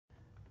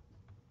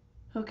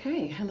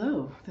Okay,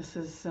 hello. This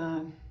is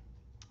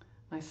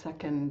my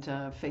second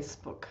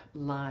Facebook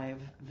Live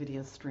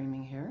video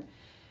streaming here,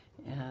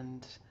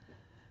 and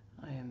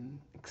I am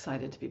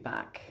excited to be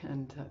back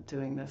and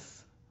doing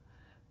this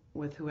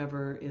with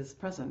whoever is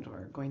present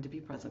or going to be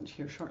present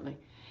here shortly.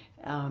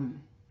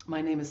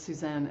 My name is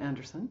Suzanne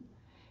Anderson,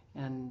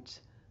 and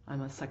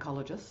I'm a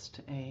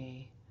psychologist,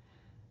 a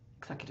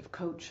executive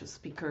coach, a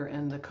speaker,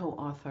 and the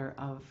co-author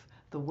of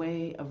The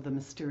Way of the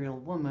Mysterial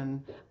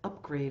Woman,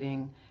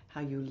 Upgrading How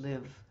You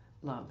Live,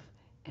 Love,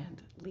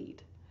 and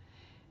Lead.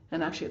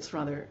 And actually, it's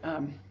rather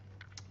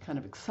kind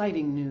of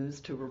exciting news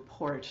to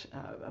report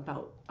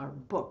about our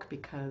book,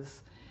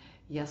 because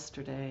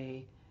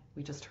yesterday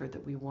we just heard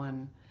that we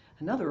won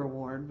another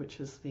award, which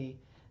is the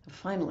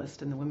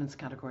finalist in the women's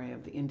category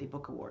of the Indie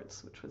Book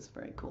Awards, which was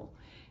very cool.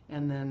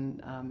 And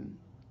then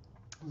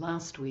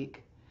last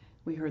week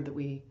we heard that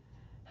we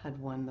had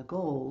won the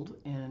gold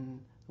in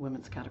the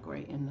women's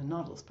category in the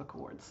Nautilus Book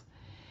Awards.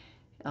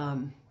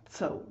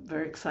 So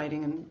very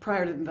exciting. And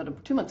prior to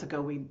about 2 months ago,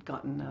 we'd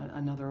gotten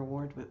another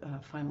award, a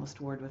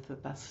finalist award with the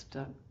best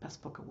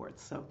book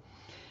awards. So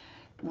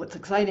what's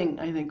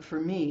exciting, I think, for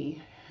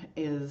me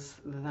is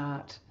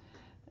that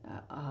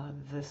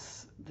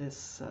this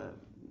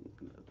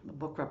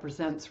book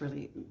represents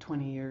really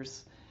 20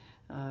 years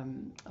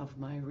of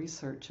my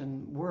research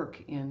and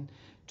work in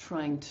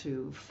trying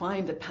to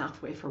find a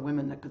pathway for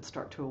women that could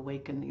start to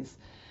awaken these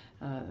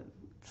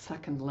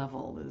second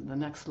level, the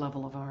next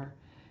level of our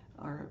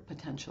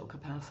potential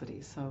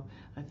capacity. So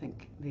I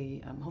think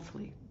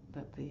hopefully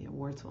that the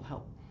awards will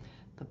help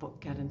the book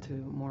get into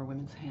more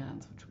women's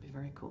hands, which would be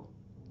very cool.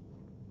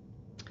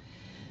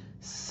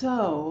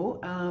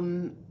 So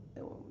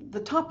the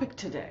topic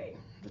today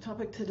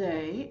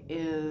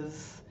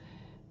is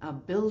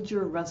build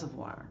your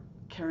reservoir,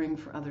 caring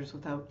for others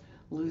without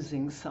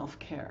losing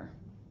self-care.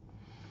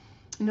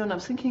 You know, and I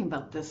was thinking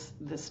about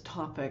this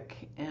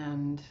topic,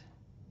 and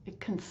it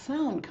can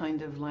sound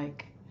kind of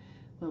like,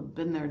 well,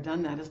 been there,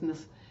 done that. Isn't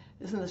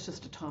this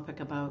just a topic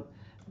about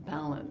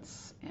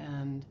balance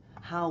and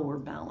how we're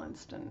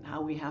balanced and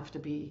how we have to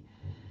be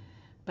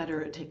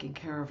better at taking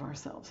care of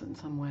ourselves in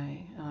some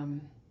way?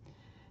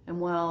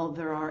 And while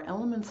there are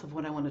elements of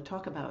what I want to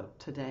talk about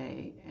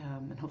today,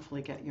 and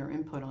hopefully get your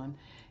input on,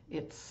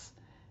 it's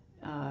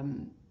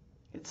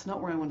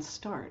not where I want to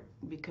start,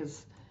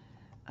 because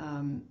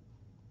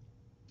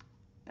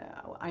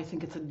I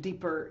think it's a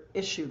deeper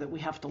issue that we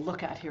have to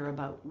look at here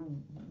about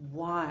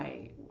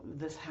why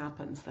this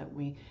happens, that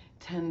we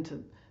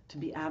tend to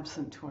be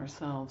absent to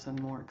ourselves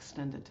and more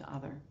extended to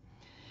other.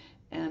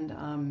 And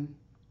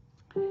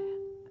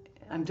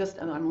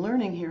I'm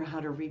learning here how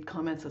to read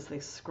comments as they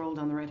scroll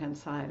down the right-hand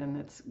side, and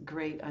it's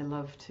great. I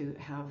love to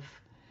have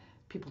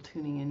people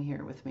tuning in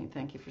here with me.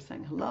 Thank you for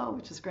saying hello,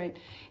 which is great.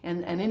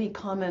 And any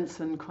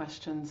comments and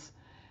questions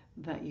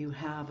that you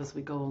have as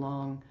we go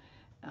along,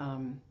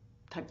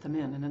 type them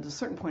in. And at a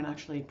certain point,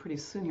 actually, pretty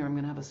soon here, I'm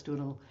going to have us do a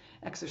little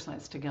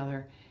exercise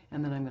together,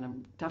 and then I'm going to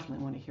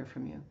definitely want to hear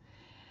from you.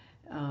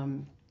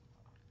 All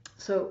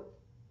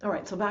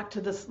right, so back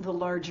to the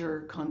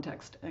larger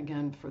context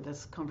again for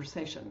this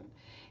conversation.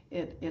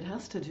 It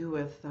has to do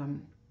with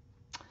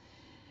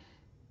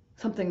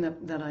something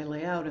that I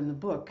lay out in the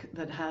book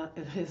that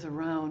is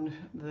around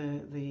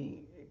the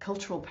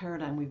cultural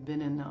paradigm we've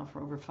been in now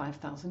for over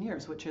 5,000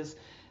 years, which is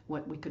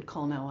what we could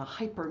call now a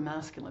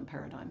hyper-masculine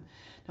paradigm.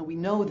 Now, we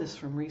know this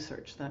from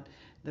research that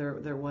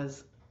there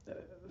was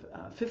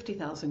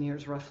 50,000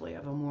 years roughly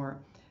of a more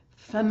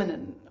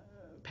feminine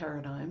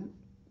paradigm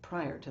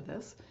prior to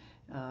this,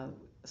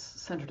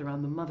 centered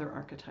around the mother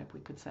archetype,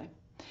 we could say.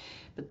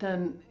 But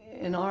then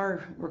in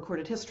our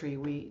recorded history,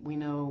 we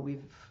know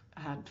we've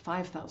had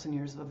 5,000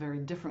 years of a very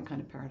different kind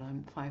of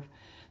paradigm.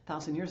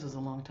 5,000 years is a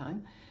long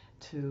time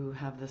to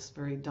have this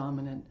very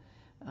dominant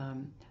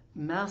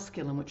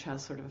masculine, which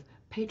has sort of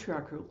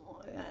patriarchal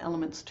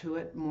elements to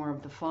it, more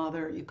of the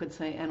father, you could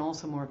say, and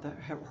also more of the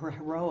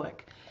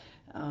heroic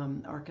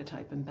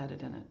archetype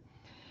embedded in it.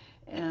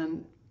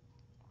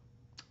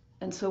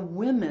 And so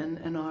women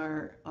and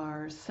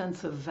our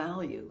sense of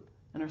value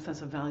and our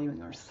sense of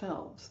valuing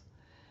ourselves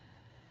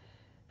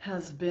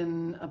has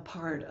been a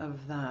part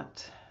of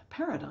that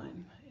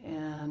paradigm.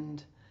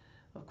 And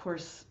of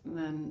course,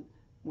 then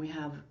we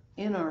have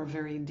in our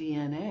very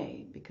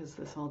DNA, because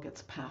this all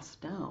gets passed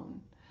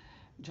down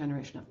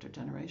generation after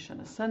generation,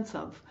 a sense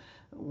of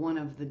one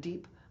of the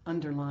deep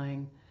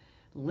underlying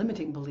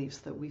limiting beliefs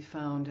that we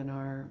found in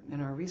our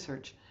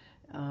research,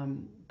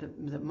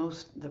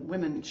 that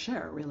women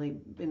share really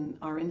in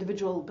our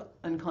individual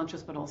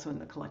unconscious, but also in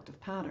the collective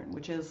pattern,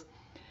 which is,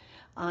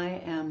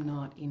 I am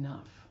not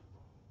enough.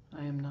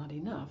 I am not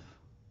enough.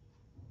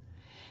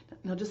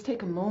 Now just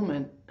take a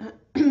moment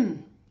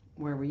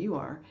wherever you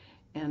are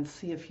and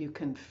see if you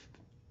can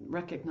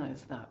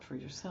recognize that for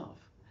yourself,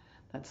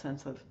 that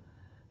sense of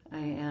I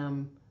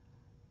am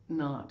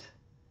not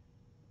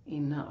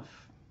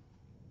enough.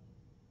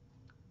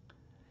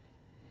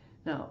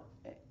 Now,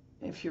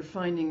 if you're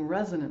finding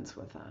resonance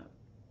with that,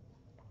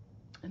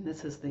 and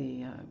this is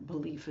the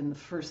belief in the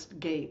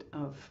first gate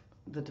of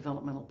the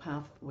developmental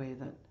pathway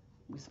that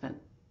we spent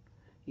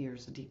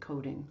years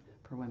decoding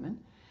for women.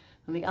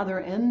 On the other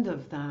end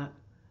of that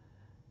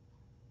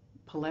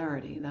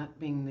polarity, that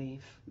being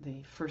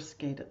the first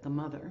gate at the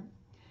mother,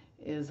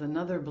 is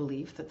another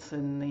belief that's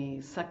in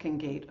the second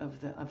gate of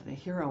the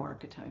hero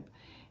archetype,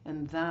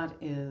 and that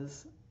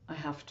is, I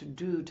have to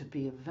do to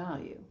be of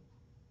value.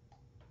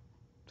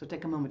 So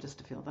take a moment just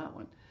to feel that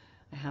one.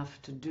 I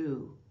have to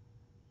do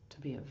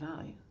to be of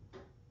value.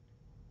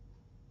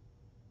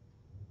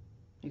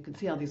 You can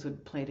see how these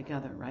would play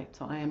together, right?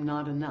 So I am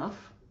not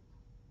enough.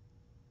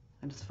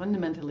 I just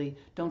fundamentally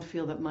don't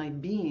feel that my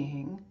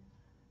being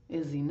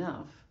is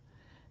enough.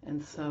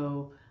 And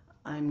so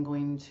I'm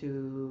going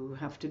to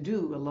have to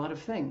do a lot of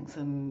things,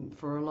 and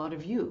for a lot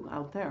of you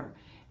out there,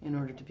 in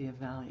order to be of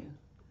value.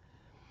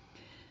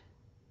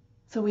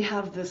 So we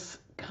have this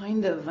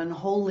kind of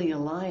unholy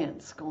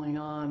alliance going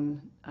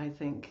on, I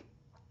think,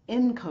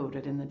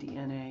 encoded in the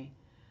DNA,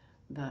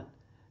 that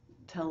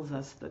tells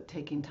us that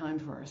taking time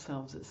for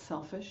ourselves is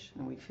selfish,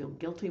 and we feel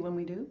guilty when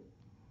we do,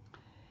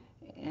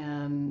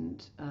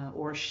 and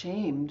or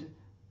shamed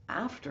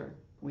after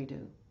we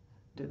do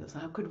this.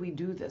 How could we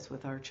do this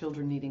with our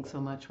children needing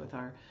so much, with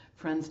our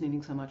friends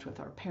needing so much,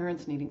 with our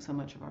parents needing so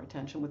much of our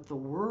attention, with the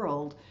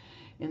world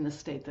in the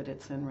state that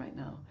it's in right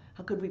now?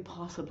 How could we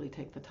possibly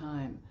take the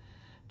time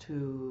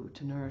to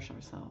nourish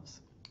ourselves?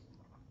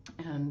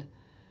 And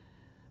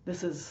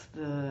this is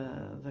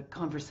the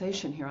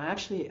conversation here.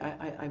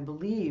 I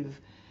believe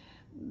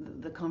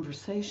the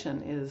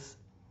conversation is,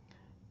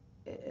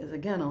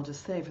 again, I'll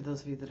just say for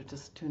those of you that are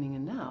just tuning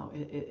in now,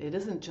 it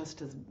isn't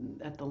just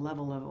at the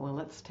level of, well,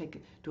 let's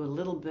do a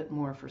little bit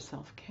more for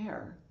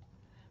self-care,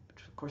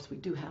 which of course we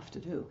do have to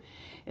do.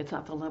 It's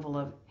at the level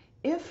of,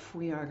 if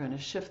we are going to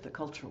shift the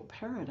cultural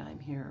paradigm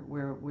here,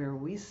 where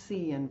we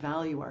see and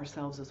value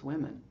ourselves as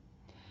women,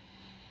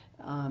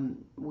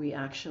 we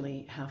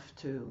actually have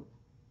to,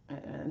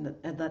 and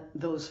that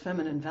those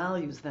feminine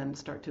values then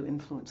start to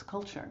influence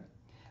culture.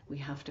 We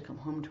have to come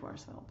home to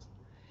ourselves.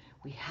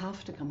 We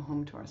have to come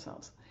home to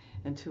ourselves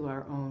and to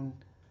our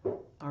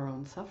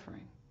own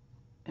suffering.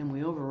 And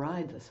we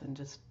override this in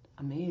just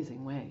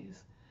amazing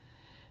ways.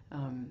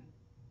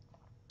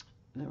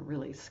 There are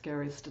really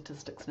scary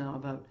statistics now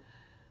about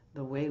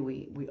the way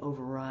we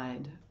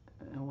override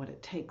what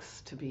it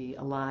takes to be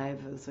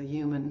alive as a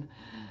human,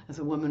 as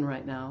a woman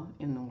right now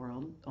in the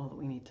world, all that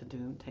we need to do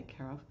and take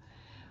care of.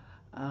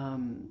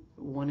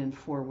 1 in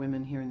 4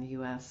 women here in the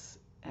U.S.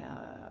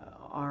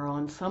 Are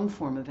on some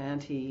form of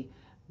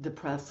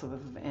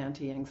antidepressive,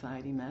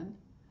 anti-anxiety med.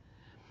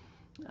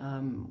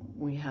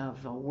 We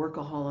have a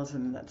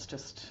workaholism that's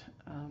just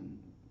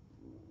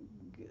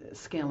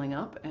scaling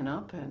up,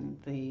 and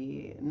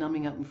the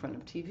numbing out in front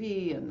of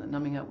TV, and the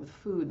numbing out with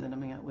food, the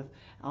numbing out with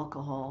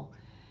alcohol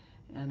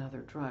and other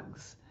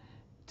drugs,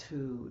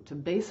 to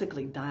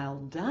basically dial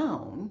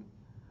down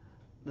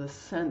the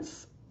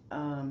sense,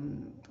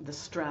 the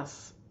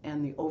stress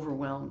and the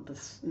overwhelm, the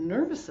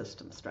nervous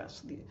system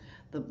stress,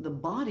 the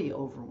body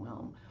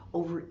overwhelm,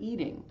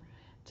 overeating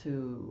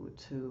to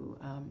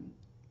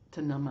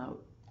numb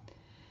out.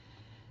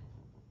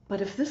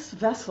 But if this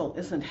vessel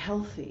isn't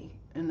healthy,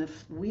 and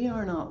if we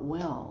are not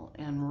well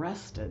and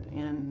rested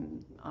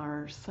in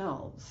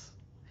ourselves,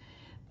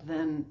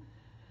 then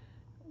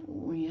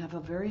we have a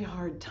very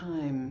hard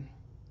time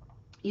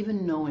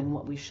even knowing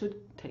what we should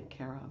take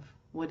care of,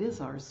 what is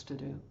ours to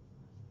do.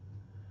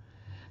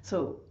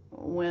 So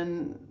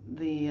when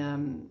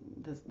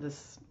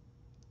this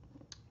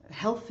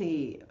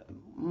healthy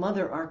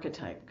mother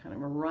archetype kind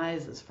of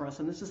arises for us,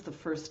 and this is the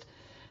first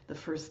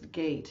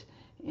gate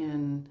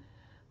in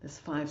this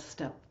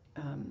 5-step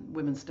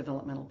women's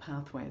developmental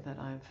pathway that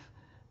I've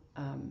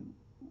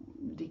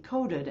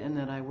decoded and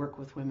that I work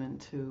with women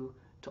to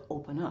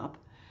open up.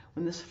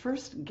 When this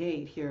first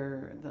gate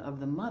here of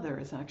the mother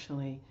is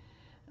actually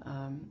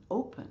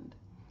opened,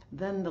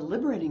 then the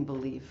liberating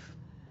belief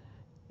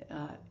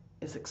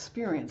is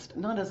experienced,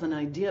 not as an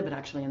idea, but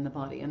actually in the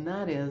body. And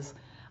that is,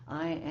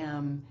 I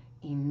am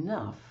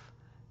enough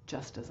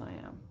just as I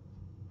am.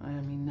 I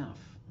am enough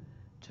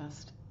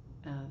just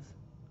as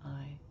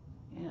I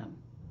am.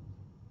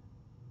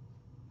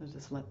 So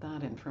just let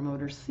that in for a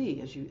moment, or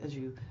see as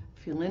you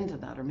feel into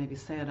that, or maybe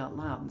say it out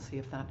loud and see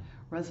if that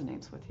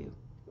resonates with you.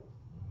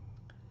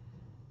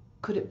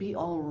 Could it be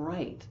all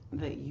right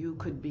that you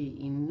could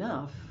be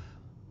enough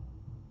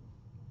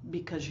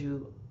because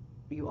you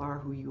are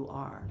who you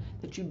are,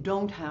 that you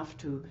don't have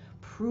to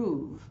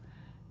prove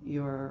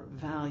your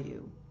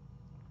value?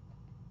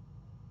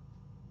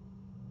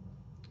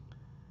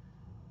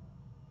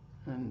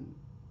 And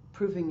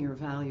proving your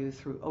value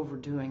through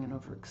overdoing and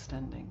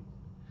overextending.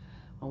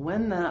 Well,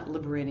 when that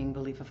liberating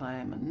belief of I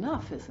am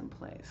enough is in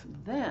place,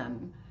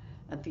 then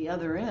at the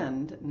other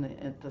end,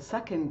 at the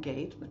second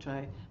gate, which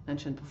I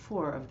mentioned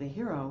before, of the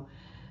hero,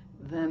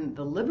 then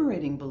the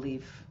liberating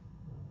belief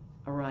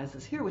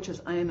arises here, which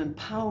is I am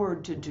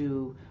empowered to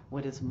do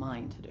what is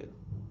mine to do.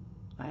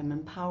 I am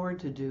empowered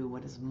to do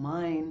what is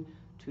mine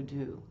to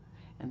do.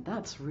 And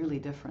that's really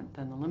different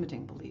than the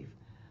limiting belief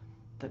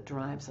that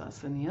drives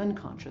us, and the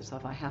unconscious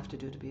of I have to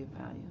do to be of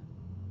value.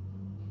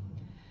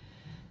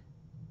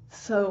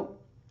 So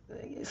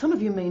some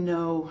of you may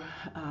know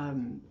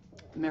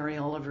Mary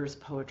Oliver's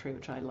poetry,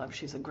 which I love.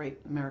 She's a great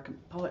American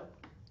poet.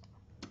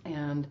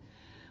 And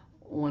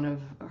one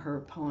of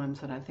her poems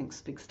that I think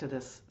speaks to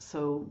this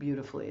so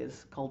beautifully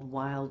is called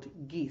Wild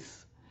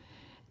Geese.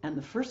 And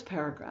the first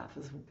paragraph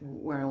is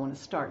where I want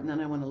to start, and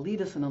then I want to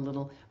lead us in a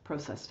little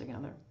process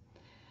together.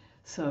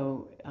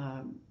 So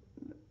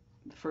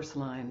the first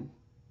line,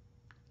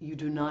 you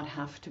do not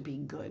have to be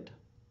good.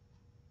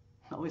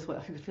 I always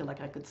feel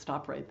like I could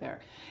stop right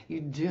there.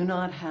 You do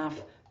not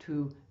have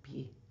to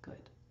be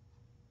good.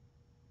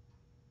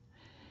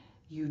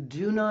 You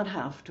do not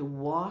have to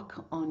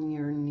walk on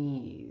your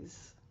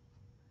knees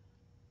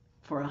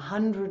for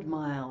 100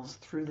 miles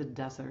through the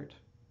desert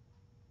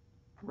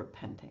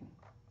repenting.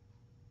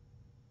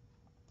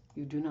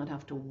 You do not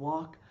have to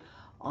walk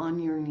on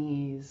your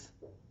knees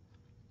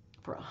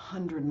for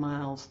 100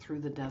 miles through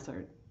the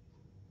desert.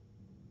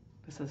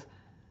 This is,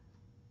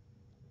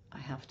 I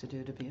have to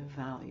do to be of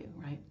value,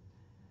 right?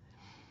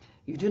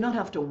 You do not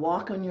have to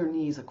walk on your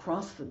knees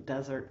across the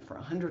desert for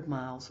 100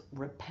 miles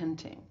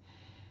repenting.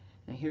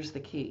 Now here's the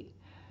key.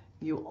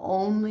 You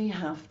only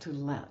have to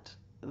let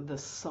the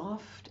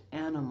soft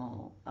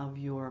animal of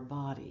your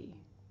body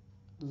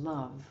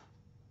love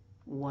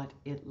what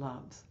it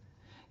loves.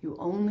 You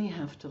only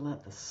have to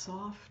let the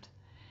soft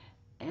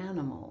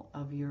animal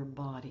of your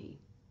body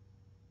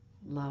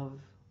love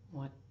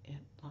what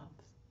it loves.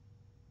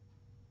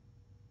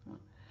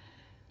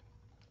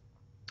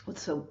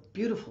 What's so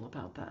beautiful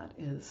about that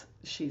is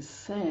she's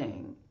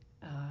saying,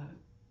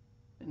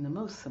 in the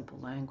most simple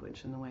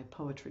language, in the way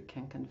poetry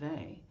can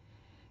convey,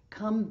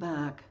 come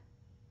back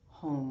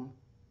home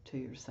to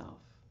yourself.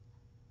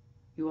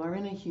 You are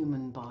in a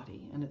human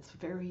body, and it's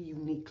very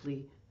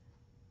uniquely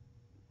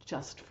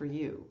just for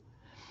you.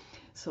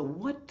 So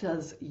what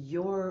does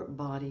your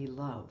body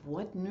love?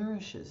 What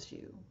nourishes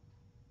you?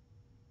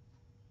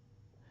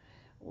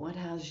 What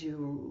has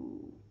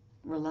you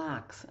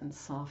relax and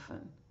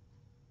soften?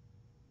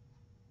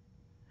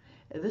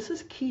 This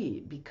is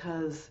key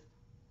because,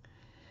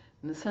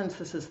 in a sense,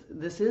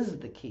 this is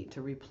the key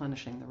to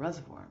replenishing the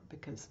reservoir,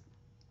 because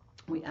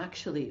we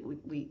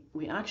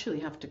actually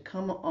have to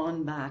come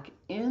on back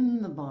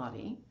in the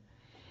body,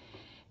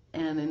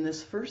 and in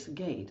this first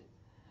gate,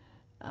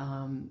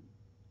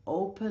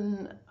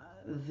 open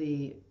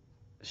the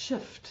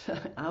shift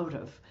out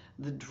of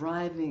the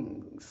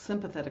driving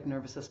sympathetic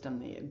nervous system,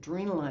 the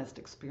adrenalized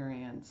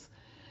experience,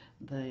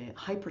 the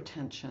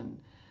hypertension,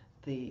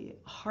 the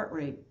heart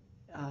rate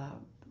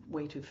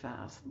way too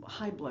fast,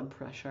 high blood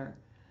pressure.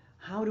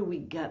 How do we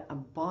get a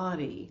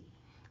body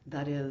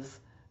that is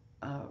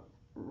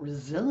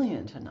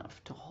resilient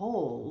enough to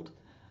hold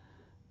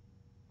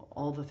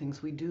all the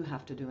things we do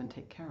have to do and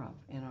take care of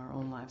in our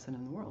own lives and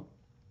in the world?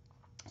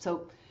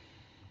 So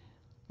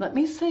let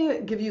me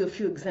give you a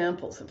few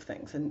examples of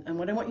things, and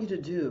what I want you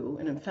to do,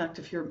 and in fact,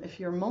 if you're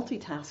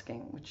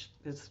multitasking, which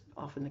is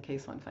often the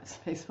case on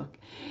Facebook,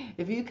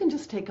 if you can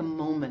just take a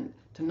moment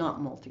to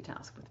not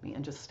multitask with me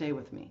and just stay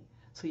with me,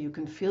 so you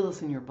can feel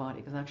this in your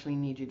body, because I actually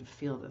need you to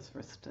feel this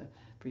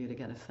for you to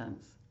get a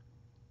sense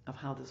of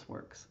how this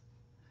works.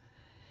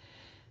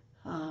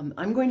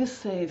 I'm going to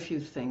say a few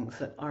things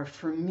that are,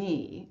 for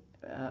me,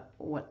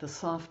 what the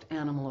soft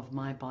animal of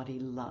my body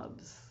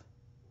loves.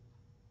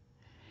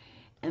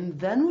 And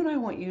then what I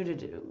want you to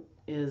do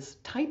is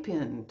type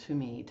in to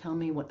me, tell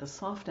me what the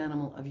soft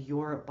animal of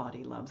your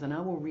body loves, and I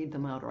will read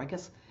them out, or I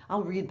guess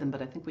I'll read them,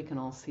 but I think we can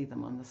all see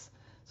them on this,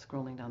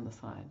 scrolling down the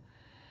side.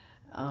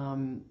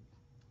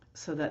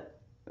 So that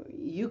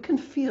you can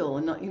feel,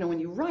 and not, when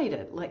you write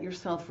it, let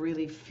yourself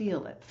really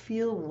feel it.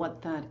 Feel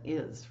what that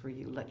is for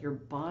you. Let your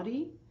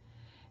body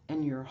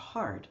and your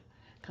heart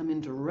come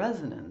into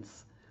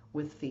resonance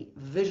with the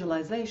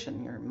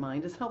visualization. Your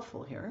mind is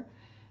helpful here,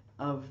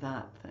 of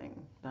that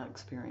thing, that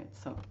experience.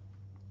 So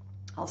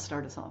I'll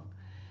start us off.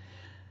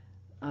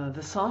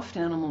 The soft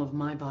animal of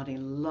my body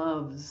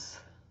loves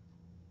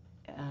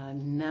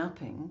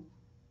napping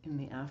in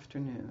the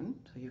afternoon.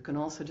 So you can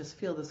also just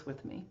feel this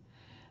with me.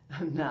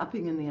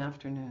 Napping in the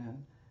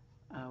afternoon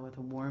with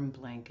a warm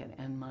blanket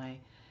and my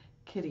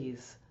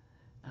kitties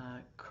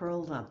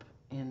curled up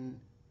in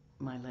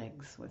my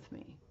legs with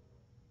me.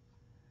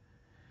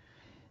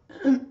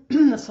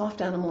 The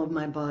soft animal of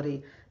my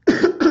body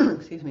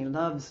excuse me,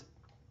 loves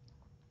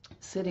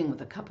sitting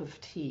with a cup of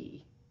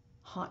tea,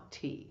 hot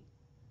tea,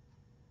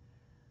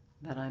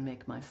 that I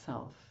make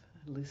myself,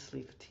 loose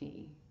leaf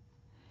tea,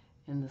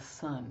 in the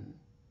sun,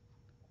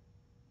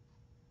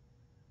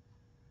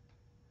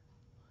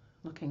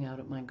 looking out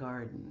at my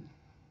garden.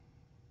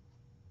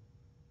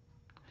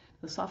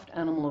 The soft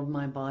animal of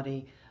my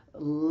body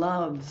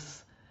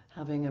loves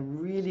having a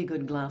really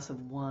good glass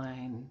of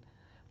wine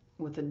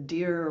with a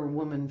dear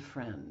woman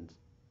friend,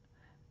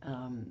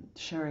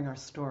 sharing our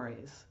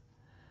stories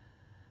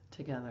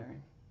together.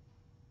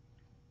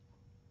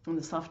 And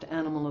the soft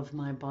animal of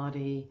my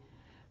body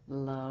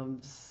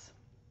loves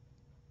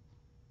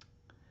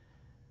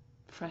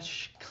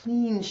fresh,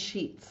 clean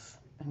sheets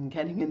and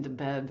getting into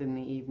bed in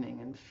the evening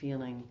and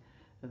feeling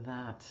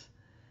that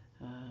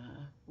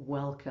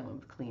welcome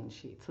of clean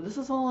sheets. So this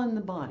is all in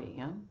the body,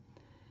 yeah?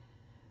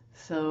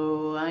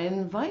 So I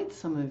invite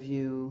some of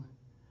you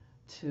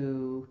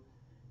to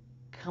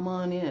come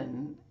on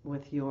in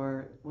with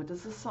your, what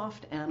does the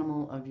soft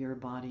animal of your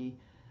body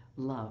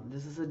love?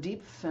 This is a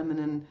deep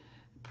feminine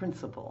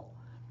principle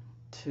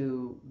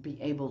to be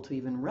able to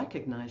even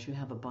recognize you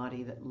have a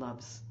body that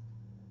loves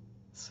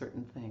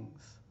certain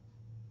things.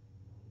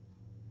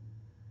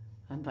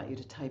 I invite you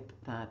to type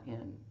that in.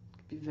 It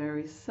could be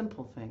very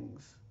simple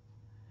things.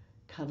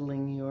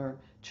 Cuddling your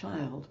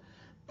child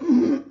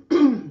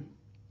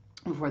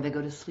before they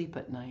go to sleep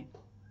at night.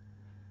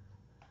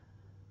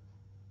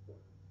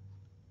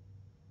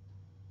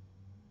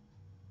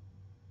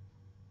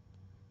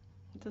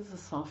 What does the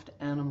soft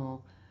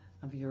animal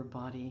of your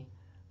body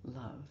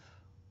love?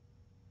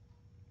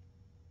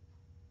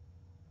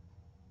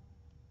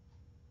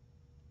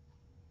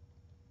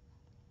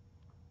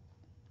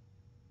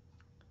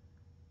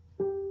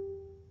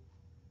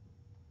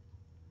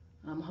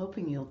 I'm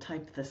hoping you'll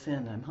type this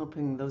in. I'm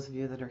hoping those of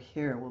you that are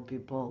here will be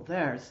bold.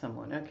 There's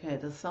someone. Okay,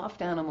 the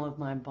soft animal of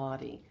my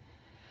body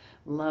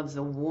loves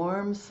a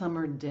warm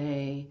summer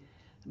day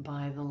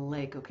by the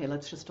lake. Okay,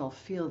 let's just all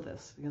feel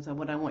this, because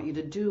what I want you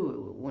to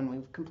do when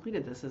we've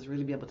completed this is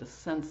really be able to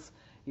sense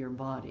your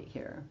body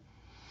here.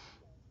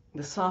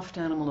 The soft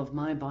animal of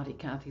my body,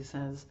 Kathy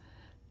says,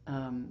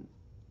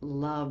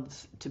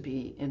 loves to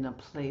be in a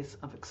place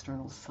of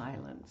external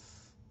silence.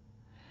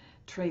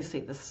 Tracy,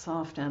 the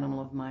soft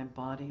animal of my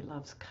body,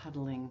 loves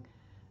cuddling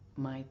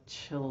my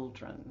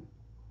children.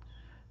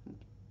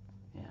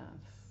 Yes.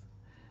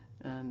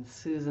 And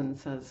Susan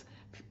says,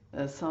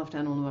 a soft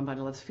animal of my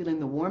body loves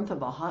feeling the warmth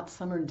of a hot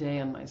summer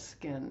day on my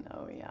skin.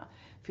 Oh yeah.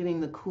 Feeling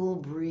the cool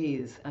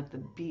breeze at the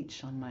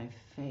beach on my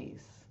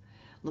face.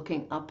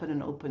 Looking up at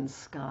an open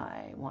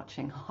sky,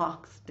 watching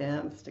hawks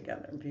dance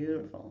together.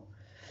 Beautiful.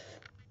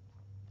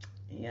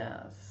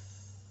 Yes.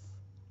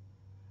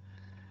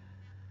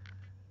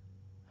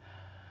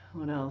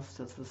 What else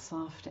does the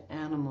soft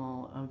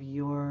animal of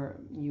your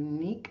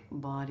unique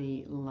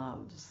body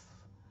loves?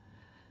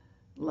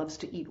 Loves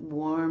to eat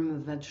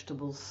warm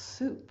vegetable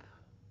soup.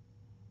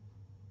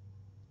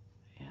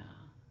 Yeah.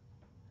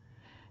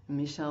 And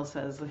Michelle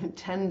says,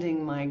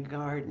 tending my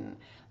garden,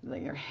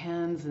 your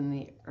hands in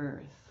the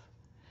earth.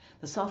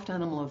 The soft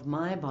animal of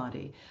my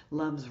body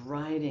loves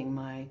riding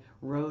my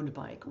road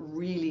bike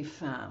really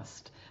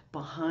fast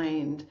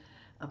behind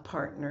a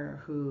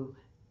partner who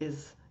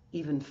is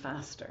even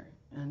faster,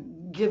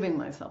 and giving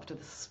myself to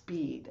the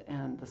speed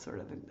and the sort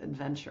of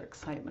adventure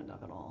excitement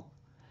of it all.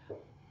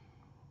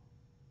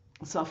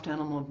 The soft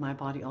animal of my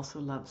body also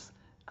loves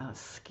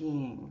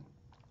skiing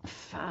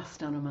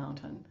fast down a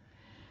mountain,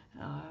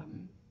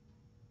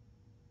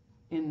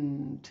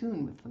 in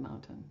tune with the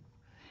mountain.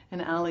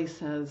 And Allie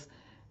says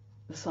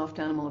the soft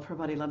animal of her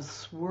body loves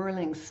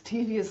swirling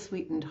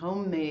stevia-sweetened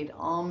homemade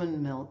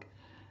almond milk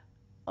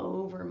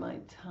over my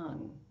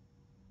tongue.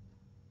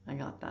 I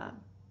got that.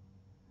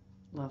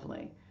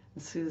 Lovely.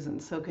 And Susan,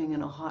 soaking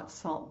in a hot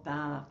salt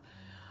bath.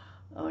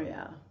 Oh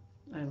yeah,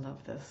 I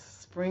love this.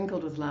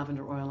 Sprinkled with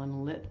lavender oil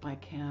and lit by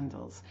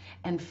candles.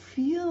 And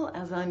feel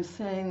as I'm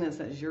saying this,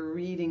 as you're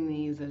reading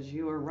these, as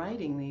you're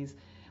writing these,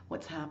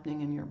 what's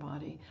happening in your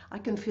body. I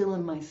can feel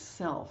in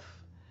myself.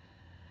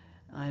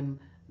 I'm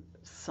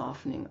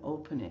softening,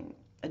 opening.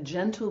 A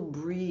gentle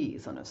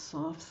breeze on a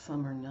soft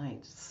summer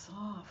night.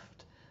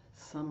 Soft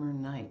summer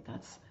night.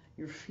 That's,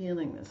 you're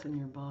feeling this in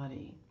your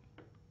body.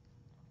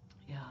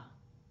 Yeah.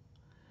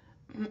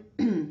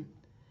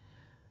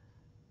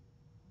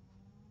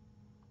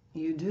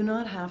 You do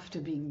not have to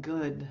be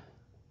good.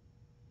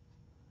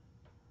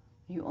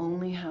 You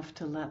only have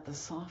to let the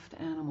soft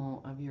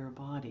animal of your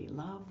body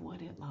love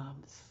what it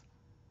loves.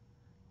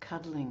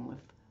 Cuddling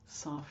with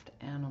soft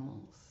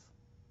animals.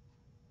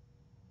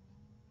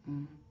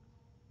 The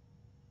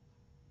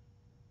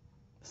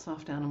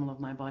soft animal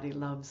of my body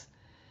loves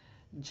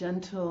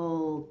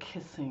gentle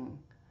kissing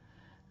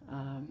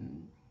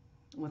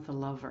with a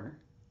lover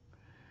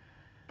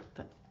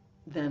that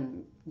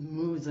then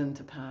moves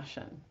into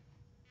passion.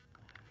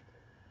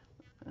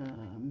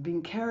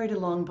 Being carried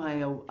along by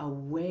a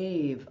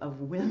wave of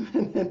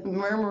women in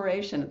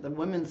murmuration at the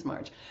Women's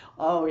March.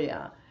 Oh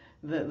yeah,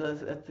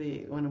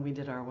 when we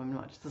did our Women's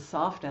March, the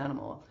soft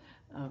animal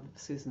of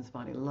Susan's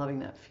body, loving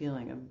that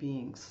feeling of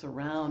being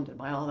surrounded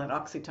by all that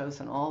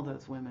oxytocin, all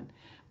those women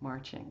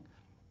marching.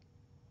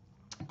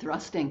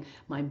 Thrusting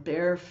my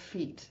bare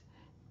feet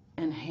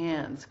and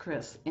hands,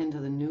 Chris, into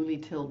the newly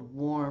tilled,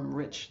 warm,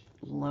 rich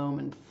loam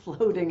and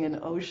floating in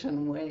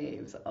ocean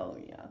waves. Oh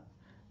yeah,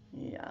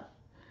 yeah.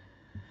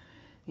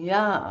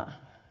 Yeah,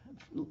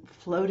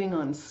 floating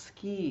on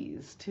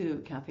skis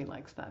too. Kathy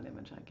likes that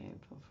image I gave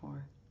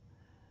before.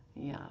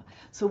 Yeah,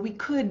 so we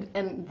could,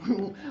 and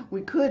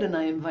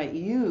I invite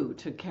you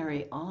to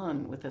carry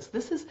on with this.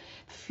 This is,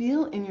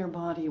 feel in your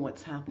body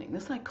what's happening.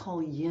 This I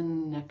call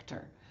yin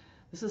nectar.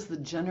 This is the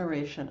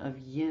generation of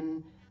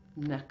yin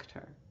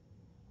nectar.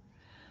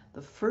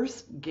 The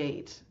first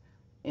gate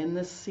in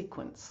this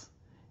sequence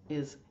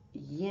is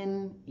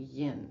yin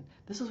yin.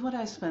 This is what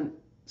I spent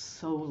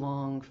so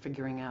long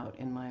figuring out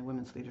in my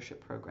women's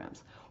leadership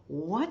programs.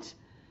 What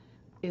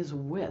is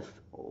with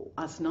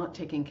us not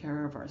taking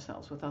care of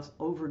ourselves, with us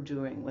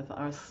overdoing, with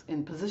us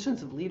in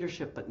positions of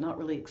leadership but not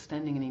really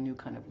extending any new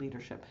kind of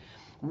leadership?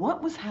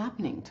 What was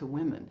happening to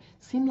women?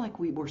 It seemed like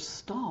we were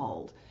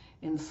stalled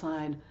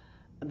inside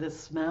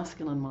this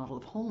masculine model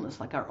of wholeness,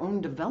 like our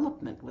own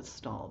development was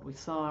stalled. We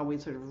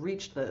sort of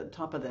reached the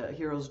top of the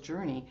hero's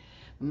journey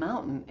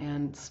mountain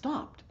and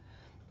stopped.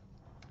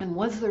 And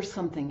was there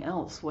something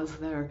else? Was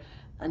there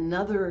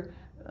another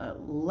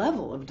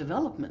level of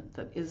development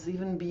that is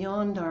even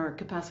beyond our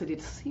capacity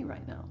to see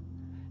right now?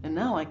 And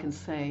now I can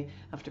say,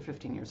 after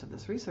 15 years of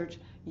this research,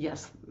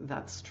 yes,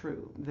 that's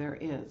true. There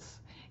is.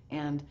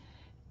 And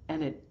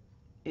it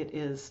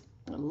is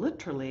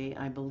literally,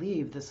 I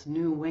believe, this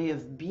new way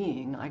of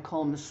being I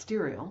call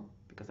mysterial,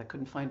 because I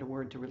couldn't find a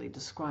word to really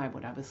describe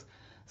what I was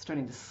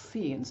starting to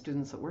see in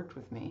students that worked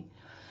with me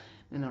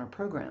in our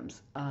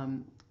programs.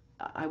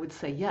 I would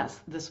say, yes,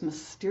 this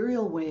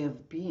mysterial way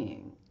of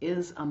being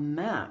is a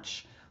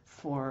match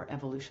for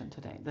evolution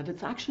today, that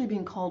it's actually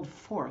being called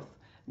forth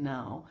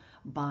now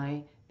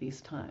by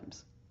these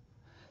times.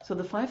 So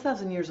the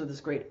 5,000 years of this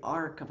great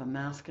arc of a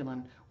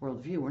masculine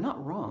worldview were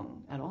not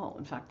wrong at all.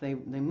 In fact, they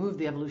moved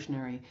the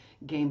evolutionary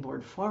game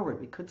board forward,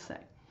 we could say.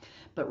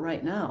 But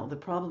right now, the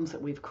problems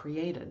that we've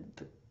created,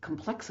 the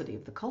complexity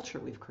of the culture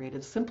we've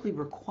created, simply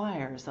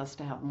requires us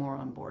to have more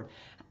on board.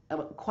 It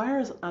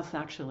requires us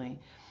actually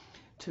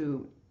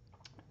to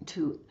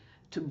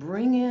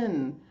bring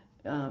in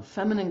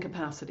feminine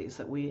capacities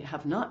that we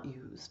have not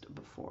used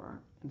before,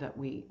 that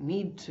we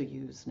need to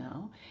use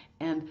now,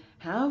 and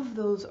have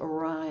those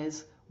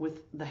arise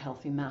with the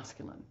healthy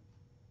masculine.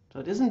 So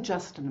it isn't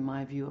just, in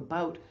my view,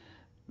 about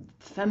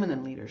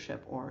feminine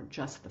leadership or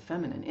just the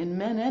feminine, in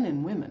men and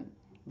in women,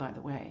 by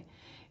the way.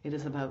 It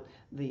is about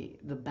the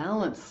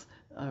balance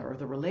or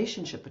the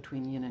relationship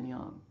between yin and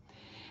yang.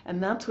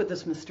 And that's what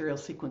this mysterial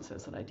sequence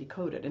is that I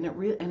decoded.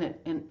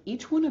 And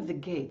each one of the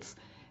gates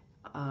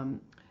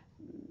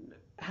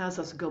has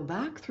us go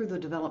back through the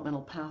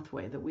developmental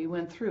pathway that we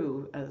went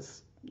through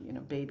as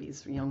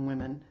babies, young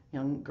women,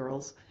 young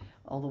girls,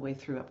 all the way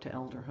through up to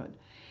elderhood.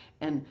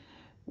 And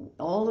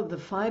all of the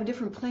 5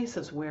 different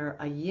places where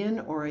a yin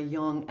or a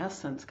yang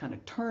essence kind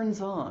of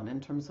turns on in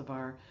terms of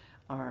our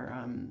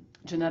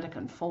genetic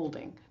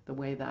unfolding, the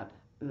way that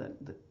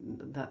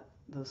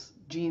those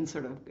genes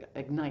sort of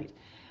ignite.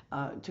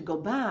 To go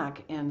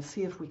back and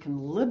see if we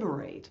can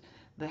liberate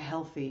the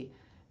healthy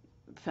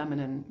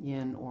feminine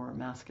yin or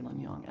masculine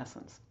yang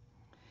essence.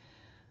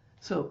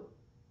 So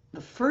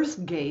the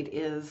first gate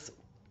is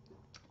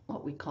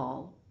what we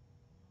call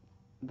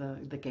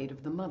the gate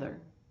of the mother.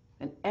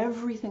 And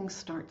everything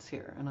starts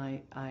here. And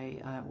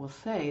I will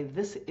say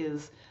this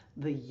is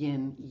the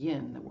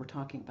yin-yin that we're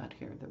talking about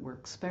here, that we're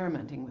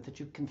experimenting with, that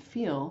you can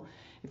feel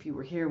if you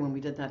were here when we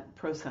did that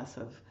process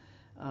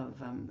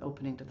of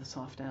opening to the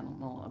soft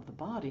animal of the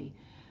body,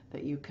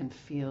 that you can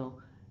feel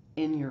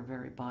in your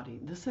very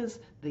body. This is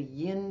the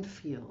yin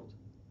field.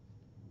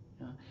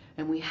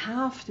 And we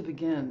have to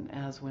begin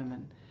as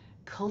women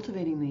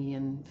cultivating the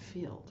yin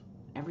field.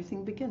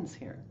 Everything begins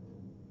here.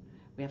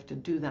 We have to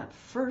do that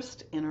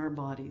first in our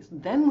bodies.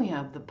 Then we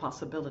have the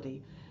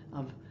possibility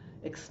of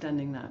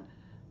extending that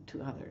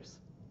to others.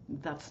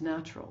 That's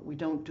natural. We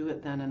don't do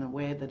it then in a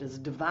way that is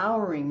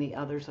devouring the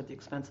others at the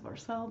expense of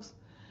ourselves.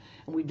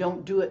 And we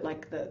don't do it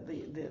like that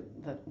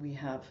we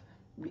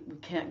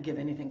can't give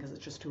anything because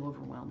it's just too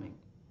overwhelming.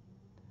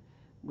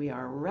 We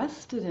are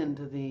arrested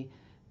into the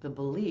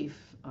belief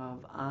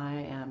of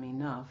I am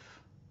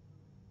enough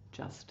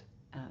just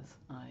as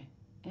I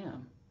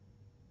am.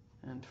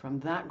 And from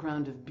that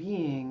ground of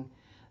being,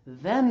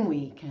 then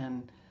we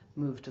can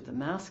move to the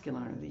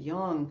masculine or the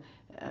yang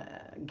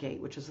gate,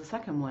 which is the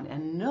second one,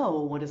 and know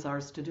what is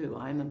ours to do.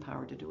 I am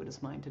empowered to do what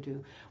is mine to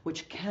do,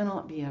 which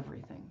cannot be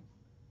everything.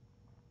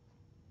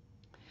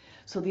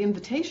 So the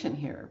invitation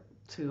here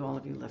to all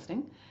of you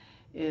listening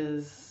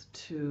is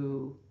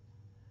to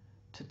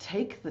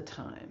take the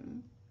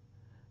time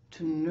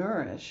to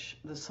nourish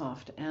the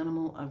soft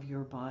animal of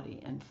your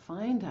body and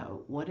find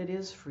out what it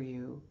is for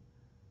you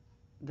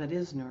that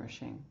is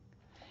nourishing.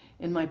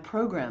 In my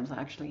programs, I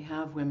actually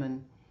have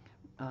women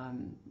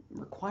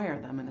require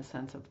them, in a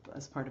sense,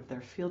 as part of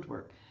their field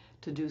work,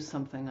 to do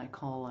something I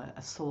call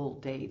a soul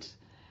date,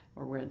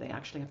 or where they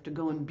actually have to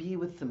go and be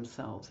with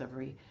themselves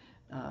every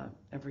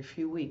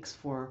few weeks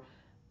for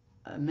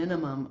a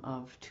minimum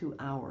of 2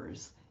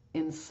 hours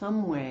in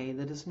some way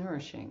that is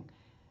nourishing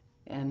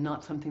and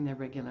not something they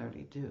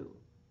regularly do.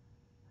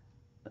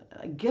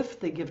 A gift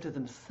they give to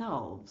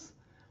themselves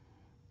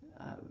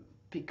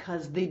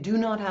because they do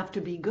not have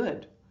to be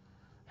good.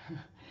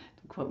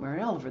 To quote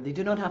Mary Oliver, they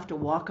do not have to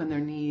walk on their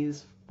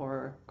knees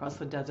across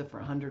the desert for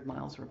 100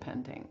 miles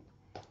repenting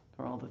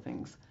for all the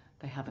things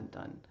they haven't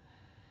done,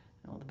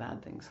 all the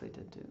bad things they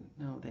did do.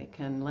 No, they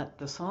can let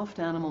the soft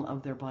animal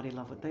of their body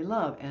love what they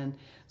love. And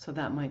so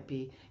that might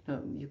be,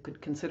 you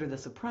could consider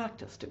this a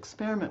practice, to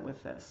experiment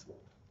with this.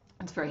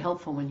 It's very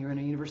helpful when you're in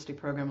a university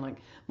program like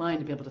mine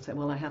to be able to say,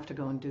 well, I have to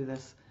go and do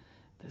this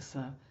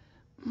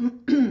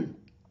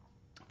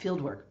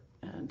field work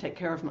and take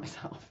care of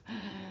myself.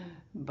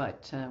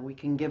 But we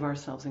can give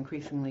ourselves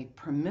increasingly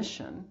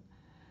permission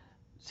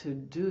to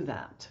do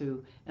that.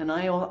 And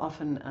I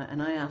often,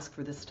 and I ask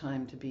for this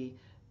time to be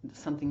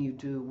something you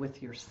do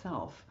with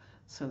yourself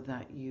so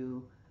that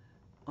you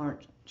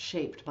aren't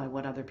shaped by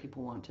what other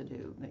people want to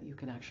do, that you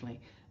can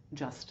actually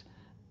just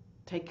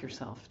take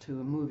yourself to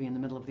a movie in the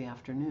middle of the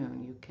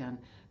afternoon. You can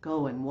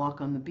go and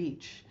walk on the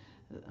beach.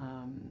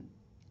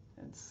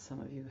 As some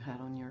of you had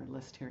on your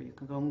list here, you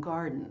can go and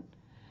garden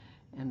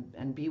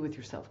and be with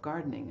yourself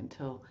gardening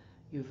until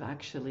you've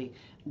actually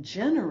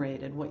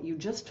generated what you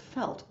just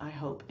felt, I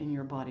hope, in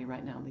your body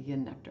right now, the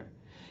yin nectar.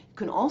 You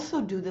can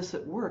also do this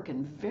at work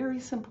in very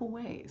simple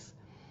ways.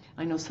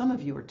 I know some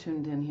of you are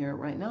tuned in here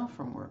right now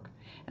from work,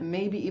 and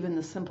maybe even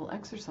the simple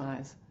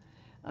exercise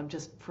of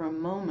just for a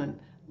moment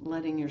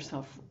letting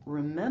yourself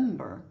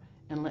remember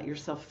and let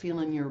yourself feel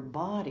in your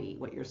body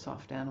what your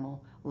soft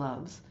animal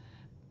loves.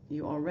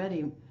 You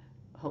already,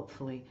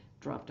 hopefully,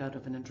 dropped out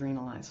of an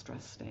adrenalized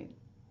stress state.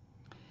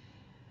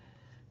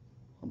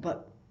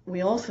 But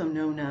we also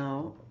know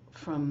now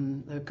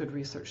from the good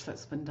research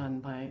that's been done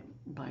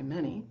by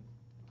many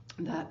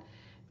that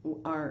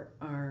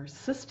our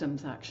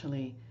systems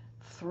actually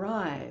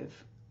thrive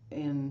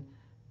in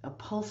a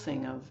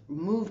pulsing of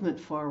movement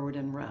forward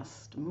and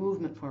rest,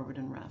 movement forward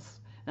and rest.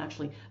 And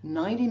actually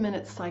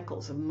 90-minute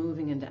cycles of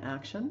moving into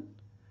action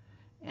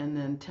and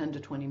then 10 to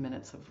 20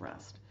 minutes of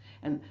rest.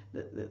 And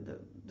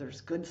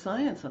there's good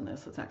science on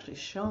this. It's actually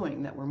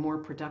showing that we're more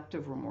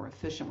productive, we're more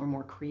efficient, we're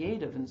more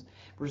creative and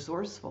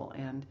resourceful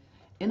and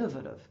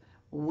innovative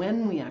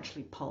when we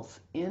actually pulse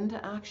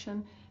into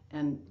action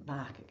and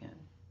back again.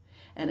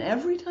 And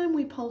every time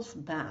we pulse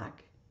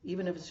back,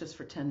 even if it's just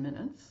for 10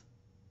 minutes,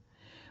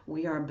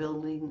 we are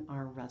building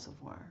our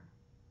reservoir.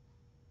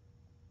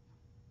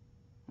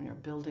 We are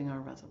building our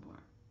reservoir.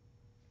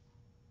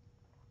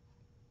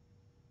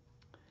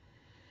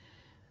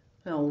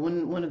 Now,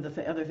 one of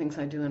the other things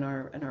I do in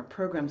our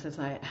programs is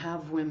I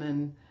have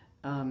women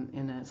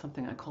in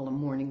something I call a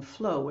morning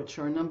flow, which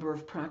are a number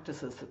of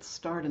practices that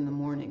start in the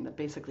morning that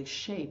basically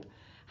shape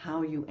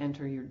how you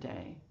enter your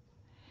day.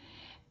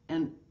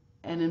 And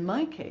in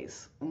my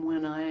case,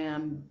 when I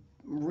am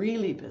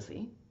really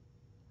busy,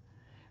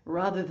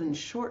 rather than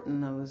shorten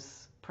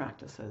those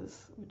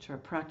practices, which are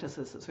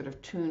practices that sort of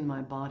tune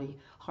my body,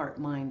 heart,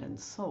 mind, and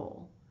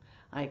soul,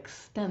 I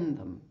extend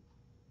them.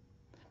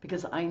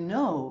 Because I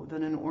know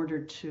that in order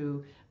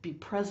to be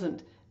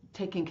present,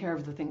 taking care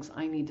of the things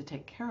I need to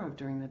take care of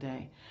during the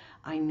day,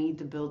 I need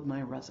to build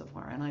my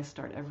reservoir. And I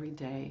start every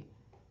day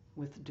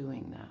with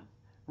doing that,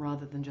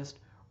 rather than just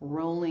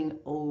rolling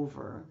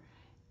over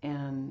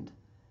and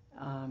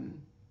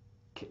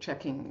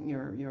checking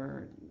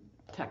your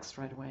text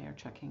right away or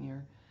checking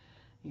your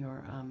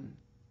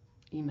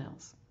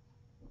emails.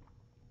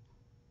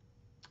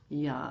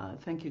 Yeah,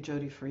 thank you,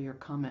 Jody, for your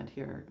comment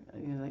here.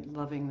 You know, like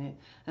loving the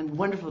and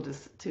wonderful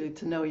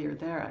to know you're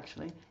there.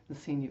 Actually, I've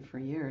seen you for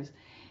years.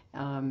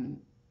 Wow.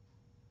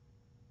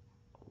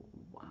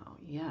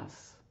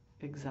 Yes,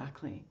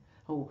 exactly.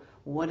 Oh,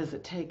 what does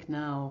it take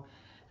now,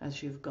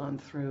 as you've gone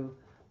through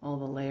all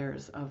the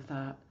layers of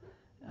that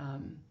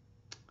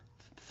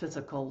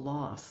physical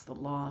loss, the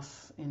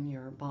loss in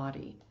your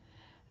body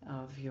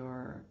of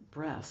your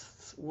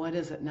breasts? What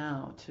is it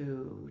now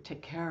to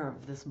take care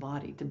of this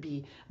body, to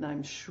be, and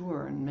I'm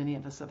sure, and many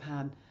of us have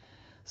had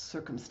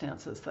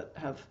circumstances that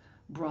have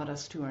brought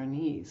us to our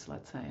knees,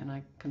 let's say, and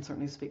I can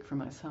certainly speak for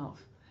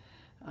myself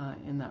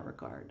in that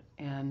regard.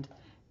 And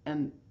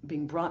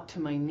being brought to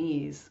my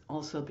knees,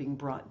 also being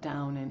brought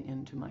down and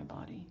into my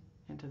body,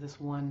 into this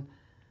one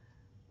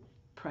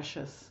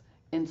precious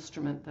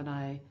instrument that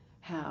I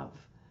have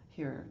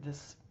here,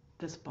 this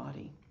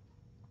body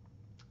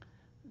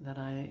that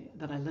I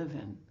live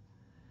in.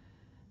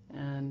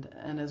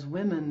 And as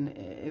women,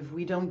 if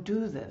we don't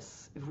do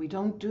this,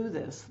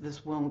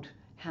 this won't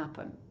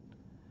happen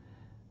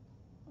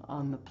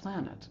on the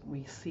planet.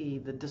 We see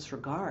the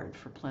disregard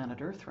for planet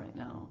Earth right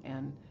now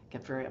and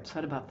get very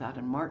upset about that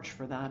and march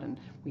for that. And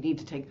we need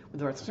to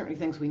there are certainly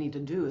things we need to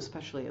do,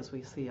 especially as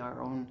we see our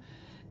own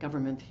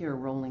government here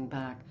rolling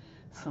back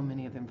so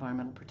many of the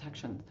environmental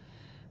protection.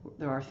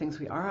 There are things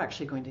we are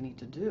actually going to need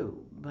to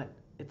do, but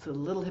it's a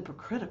little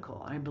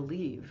hypocritical, I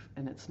believe,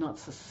 and it's not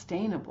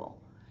sustainable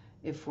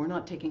if we're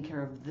not taking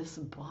care of this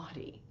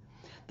body.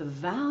 The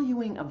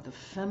valuing of the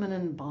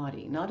feminine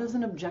body, not as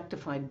an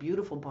objectified,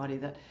 beautiful body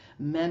that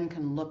men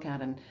can look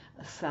at and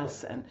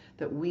assess, and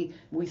that we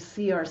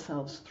see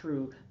ourselves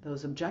through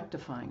those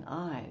objectifying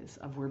eyes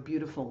of we're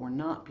beautiful, we're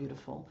not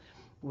beautiful,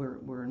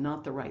 we're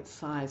not the right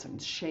size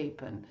and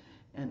shape and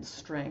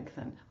strength,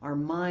 and our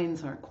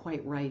minds aren't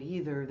quite right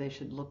either. They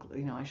should look,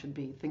 I should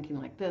be thinking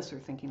like this or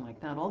thinking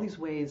like that. All these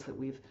ways that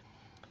we've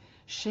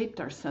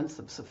shaped our sense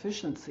of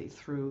sufficiency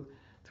through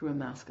a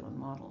masculine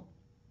model.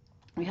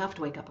 We have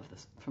to wake up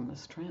from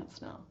this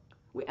trance now.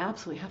 We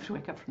absolutely have to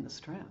wake up from this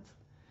trance.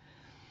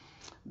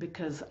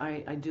 because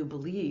I do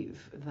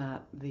believe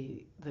that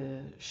the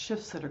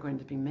shifts that are going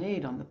to be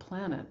made on the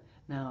planet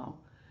now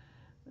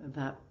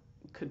that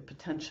could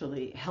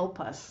potentially help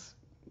us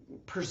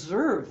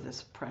preserve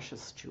this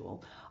precious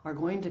jewel are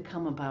going to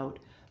come about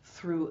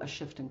through a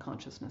shift in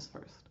consciousness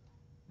first.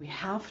 We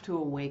have to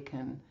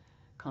awaken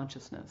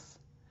consciousness.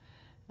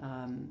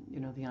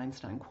 The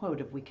Einstein quote,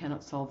 if we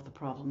cannot solve the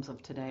problems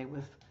of today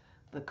with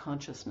the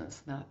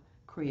consciousness that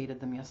created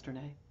them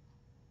yesterday.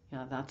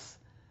 Yeah, that's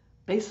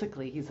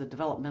basically, he's a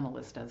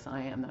developmentalist as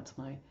I am. That's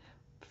my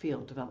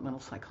field, developmental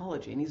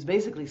psychology. And he's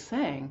basically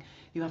saying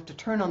you have to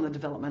turn on the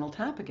developmental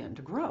tap again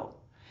to grow.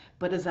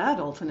 But as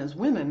adults and as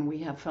women, we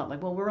have felt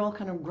like, well, we're all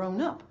kind of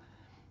grown up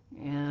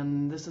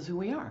and this is who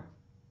we are.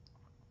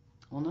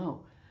 Well,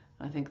 no,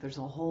 I think there's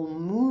a whole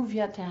move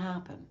yet to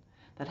happen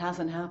that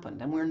hasn't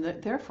happened. And we're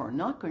therefore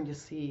not going to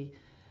see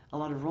a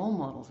lot of role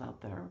models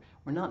out there.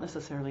 We're not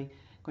necessarily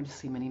going to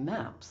see many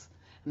maps.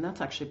 And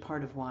that's actually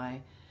part of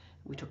why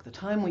we took the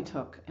time we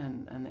took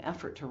and the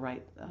effort to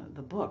write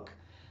the book,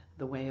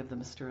 The Way of the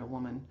Mysterial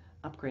Woman,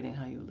 Upgrading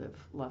How You Live,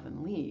 Love,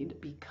 and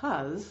Lead,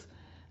 because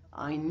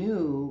I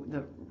knew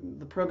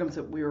the programs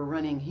that we were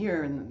running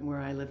here and where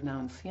I live now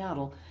in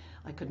Seattle,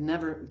 I could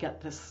never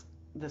get this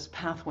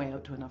pathway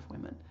out to enough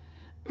women.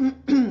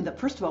 That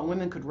first of all,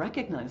 women could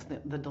recognize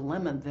the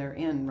dilemma they're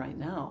in right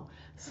now,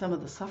 some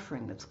of the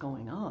suffering that's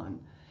going on,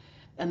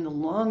 and the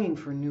longing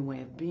for a new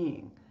way of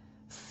being.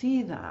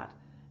 See that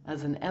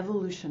as an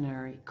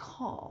evolutionary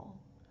call.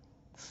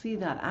 See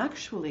that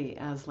actually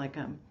as like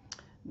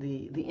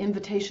the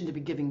invitation to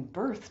be giving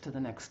birth to the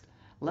next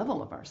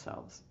level of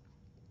ourselves.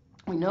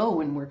 We know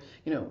when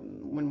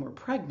we're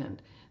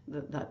pregnant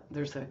that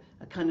there's a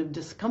kind of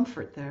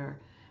discomfort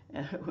there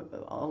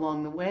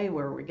along the way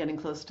where we're getting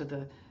close to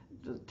the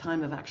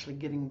time of actually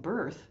giving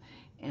birth,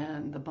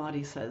 and the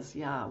body says,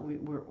 yeah,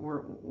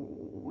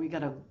 we got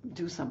to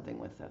do something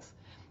with this.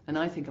 And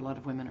I think a lot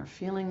of women are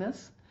feeling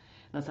this.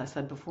 And as I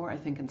said before, I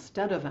think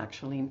instead of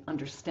actually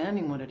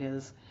understanding what it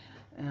is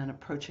and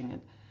approaching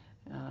it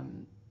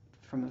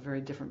from a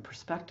very different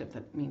perspective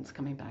that means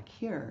coming back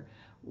here,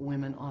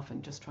 women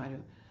often just try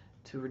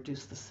to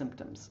reduce the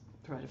symptoms,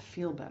 try to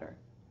feel better.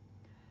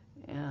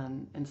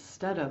 And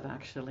instead of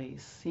actually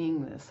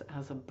seeing this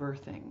as a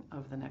birthing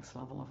of the next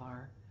level of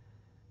our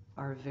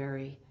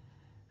very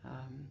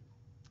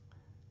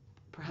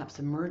perhaps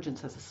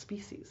emergence as a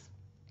species.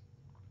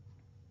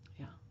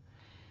 Yeah.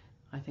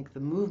 I think the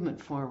movement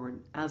forward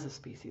as a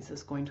species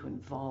is going to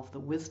involve the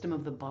wisdom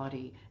of the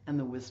body and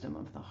the wisdom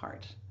of the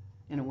heart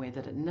in a way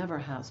that it never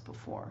has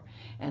before.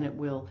 And it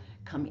will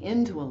come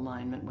into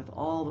alignment with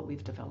all that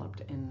we've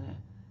developed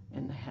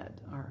in the head,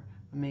 our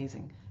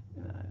amazing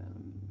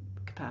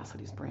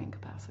capacities, brain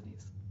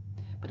capacities.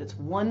 But it's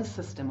one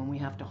system and we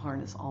have to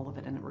harness all of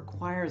it, and it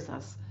requires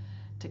us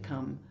to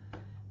come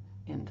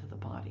into the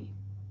body.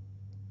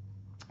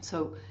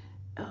 So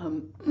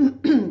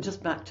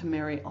just back to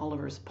Mary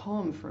Oliver's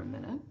poem for a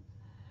minute.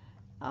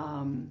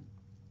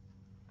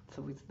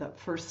 That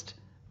first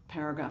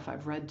paragraph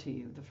I've read to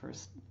you, the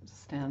first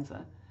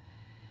stanza.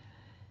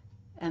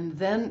 And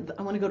then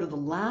I want to go to the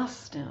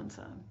last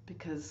stanza,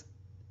 because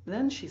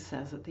then she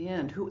says at the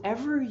end,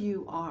 whoever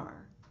you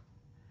are,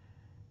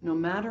 no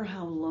matter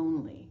how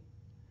lonely,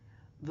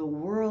 the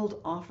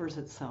world offers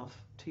itself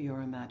to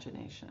your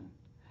imagination,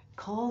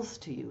 calls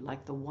to you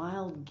like the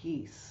wild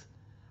geese,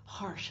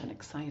 harsh and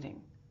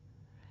exciting,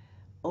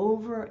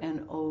 over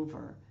and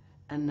over,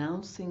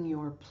 announcing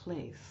your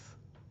place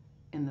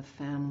in the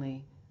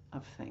family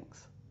of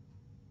things.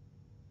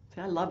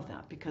 See, I love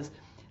that, because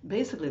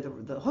basically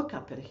the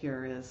hookup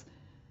here is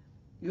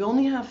you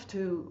only have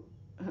to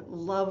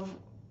love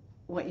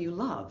what you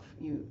love.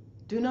 You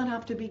do not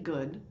have to be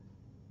good.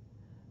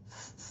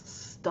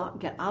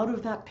 Get out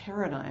of that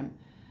paradigm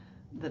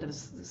that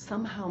has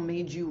somehow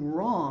made you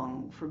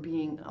wrong for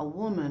being a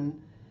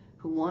woman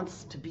who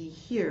wants to be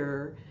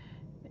here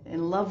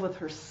in love with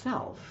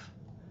herself,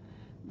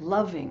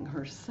 loving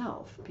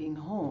herself, being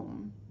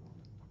home.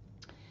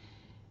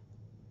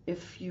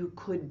 If you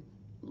could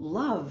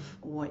love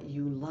what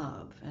you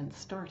love and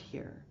start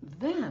here,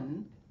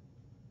 then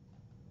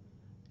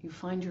you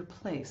find your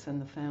place in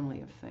the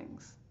family of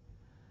things.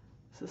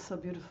 This is so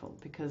beautiful,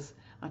 because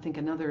I think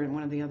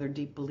one of the other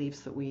deep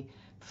beliefs that we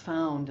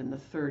found in the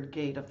third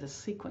gate of this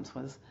sequence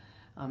was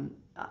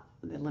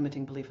the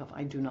limiting belief of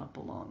I do not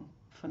belong.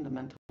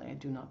 Fundamentally, I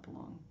do not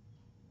belong.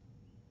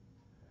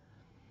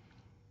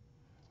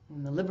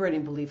 And the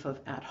liberating belief of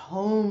at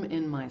home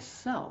in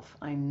myself,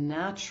 I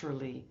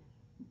naturally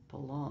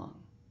belong,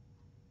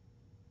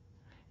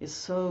 is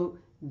so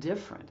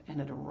different.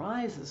 And it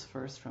arises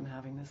first from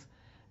having this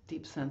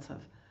deep sense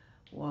of,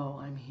 whoa,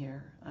 I'm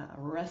here,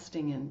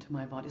 resting into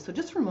my body. So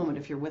just for a moment,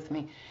 if you're with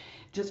me,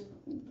 just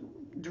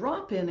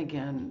drop in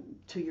again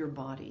to your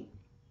body.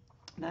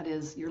 That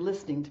is, you're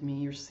listening to me,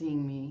 you're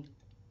seeing me,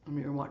 and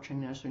you're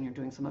watching this, and you're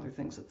doing some other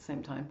things at the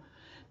same time.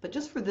 But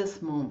just for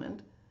this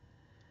moment,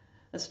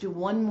 let's do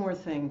one more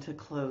thing to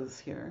close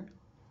here.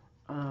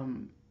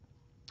 And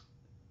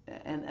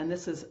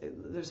this is,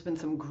 there's been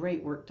some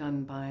great work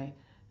done by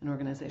an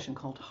organization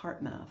called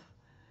HeartMath,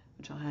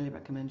 which I highly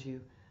recommend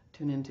you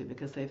tune into,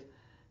 because they've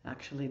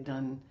actually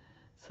done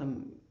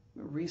some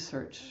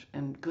research,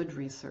 and good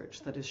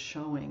research, that is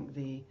showing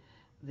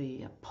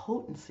the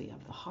potency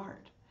of the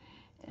heart,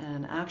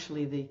 and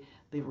actually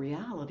the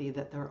reality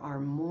that there are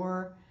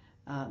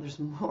there's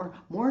more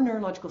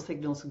neurological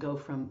signals go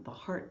from the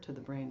heart to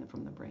the brain than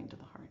from the brain to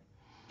the heart,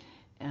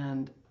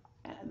 and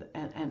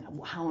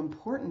how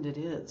important it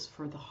is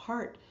for the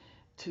heart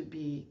to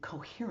be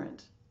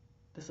coherent.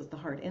 This is the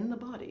heart in the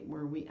body,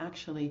 where we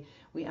actually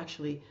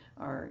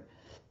are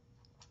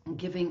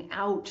giving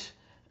out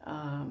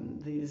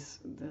this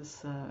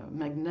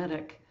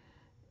magnetic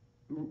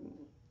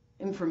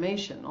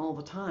information all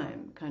the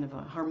time, kind of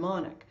a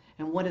harmonic.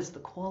 And what is the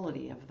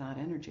quality of that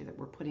energy that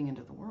we're putting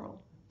into the world?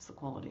 It's the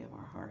quality of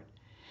our heart.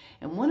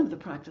 And one of the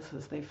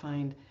practices they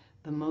find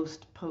the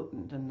most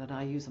potent, and that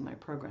I use in my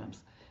programs,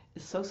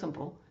 is so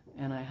simple,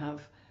 and I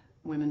have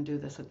women do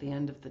this at the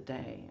end of the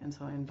day. And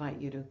so I invite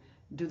you to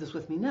do this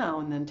with me now,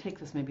 and then take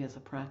this maybe as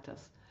a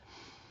practice.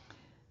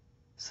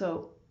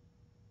 So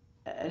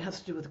it has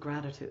to do with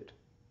gratitude.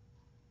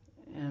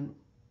 And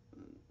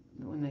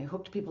when they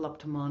hooked people up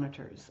to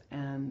monitors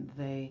and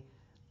they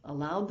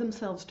allowed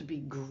themselves to be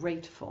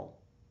grateful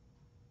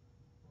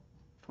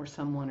for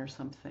someone or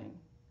something,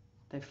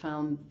 they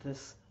found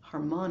this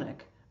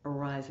harmonic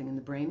arising in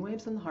the brain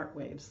waves and the heart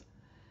waves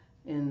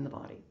in the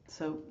body.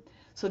 So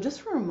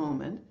just for a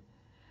moment,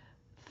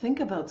 think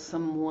about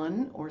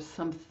someone or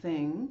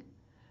something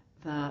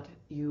that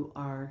you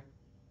are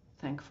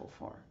thankful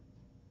for,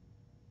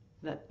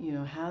 that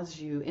has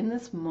you in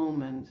this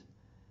moment.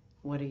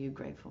 What are you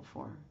grateful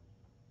for?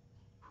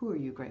 Who are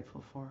you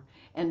grateful for?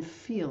 And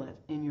feel it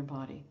in your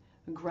body.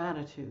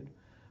 Gratitude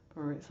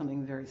for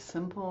something very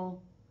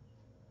simple.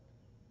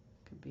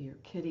 It could be your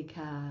kitty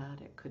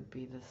cat. It could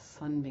be the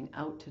sun being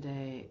out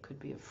today. It could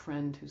be a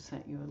friend who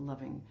sent you a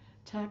loving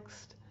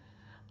text.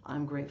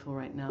 I'm grateful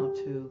right now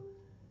to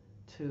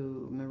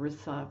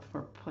Marissa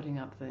for putting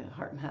up the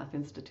HeartMath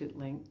Institute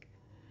link.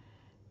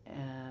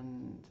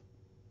 And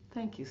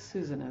thank you,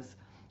 Susan, as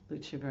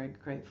Lucia, very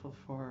grateful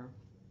for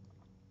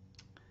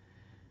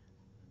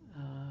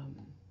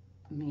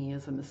me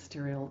as a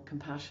mysterial,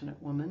 compassionate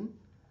woman.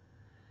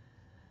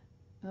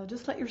 Now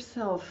just let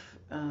yourself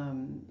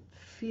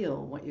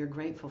feel what you're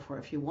grateful for.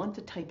 If you want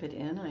to type it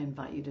in, I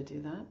invite you to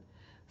do that.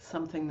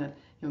 Something that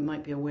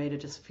might be a way to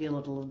just feel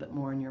it a little bit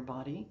more in your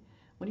body.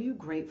 What are you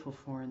grateful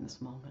for in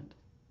this moment?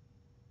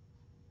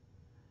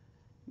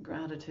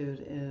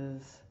 Gratitude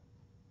is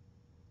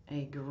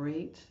a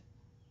great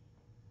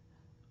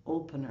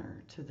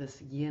opener to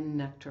this yin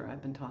nectar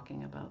I've been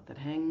talking about, that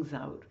hangs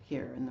out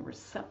here in the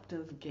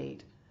receptive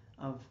gate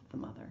of the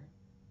mother.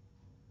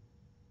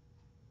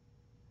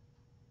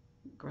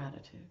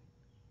 Gratitude.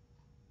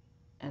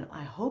 And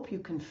I hope you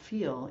can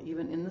feel,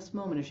 even in this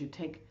moment, as you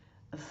take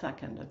a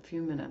second, a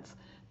few minutes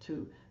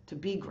to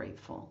be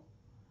grateful,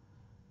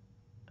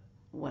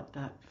 what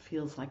that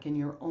feels like in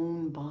your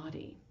own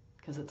body,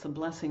 because it's a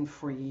blessing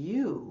for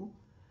you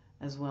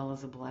as well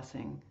as a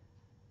blessing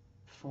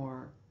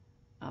for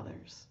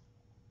others.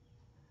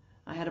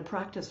 I had a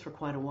practice for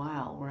quite a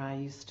while where I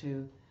used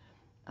to,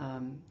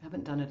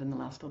 haven't done it in the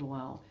last little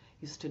while,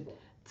 used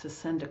to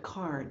send a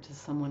card to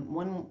someone,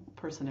 one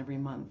person every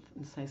month,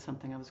 and say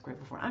something I was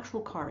grateful for.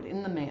 Actual card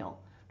in the mail,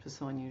 which is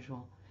so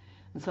unusual.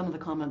 And some of the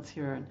comments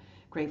here are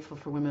grateful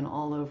for women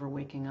all over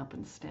waking up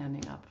and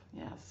standing up,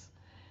 yes.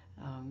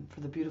 For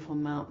the beautiful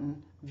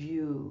mountain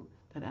view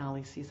that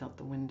Allie sees out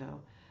the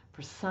window.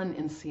 For sun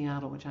in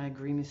Seattle, which I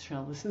agree,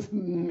 Michelle, this is a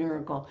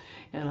miracle,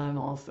 and I'm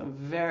also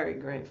very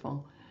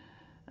grateful.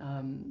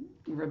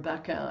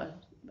 Rebecca,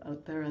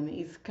 out there on the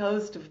east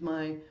coast of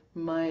my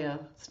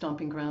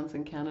stomping grounds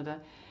in Canada,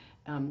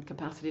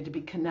 capacity to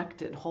be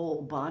connected,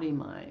 whole body,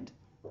 mind,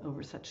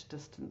 over such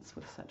distance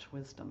with such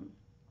wisdom.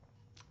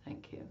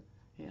 Thank you.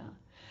 Yeah.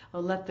 Oh,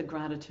 let the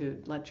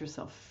gratitude, let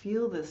yourself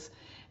feel this,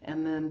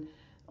 and then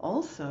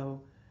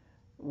also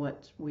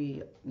what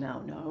we now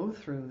know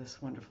through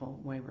this wonderful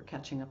way we're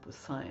catching up with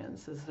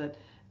science is that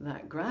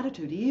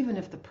gratitude, even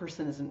if the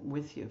person isn't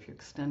with you, if you're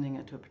extending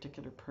it to a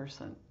particular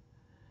person,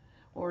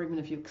 or even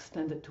if you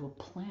extend it to a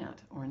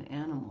plant or an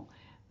animal,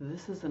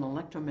 this is an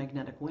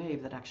electromagnetic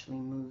wave that actually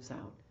moves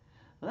out.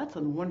 Well, that's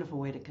a wonderful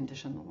way to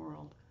condition the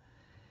world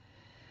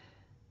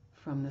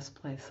from this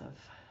place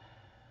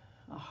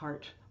of a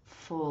heart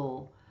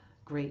full,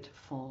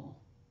 grateful.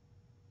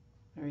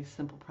 Very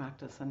simple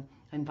practice, and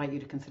I invite you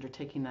to consider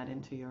taking that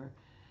into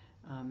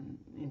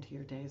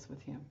your days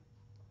with you.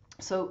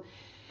 So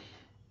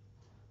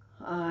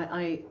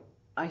I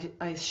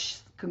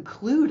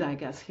conclude, I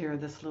guess, here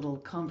this little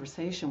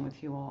conversation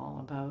with you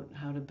all about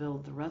how to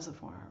build the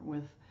reservoir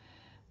with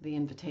the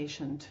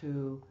invitation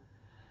to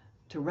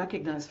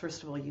recognize,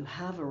 first of all, you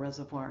have a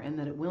reservoir and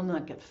that it will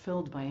not get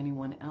filled by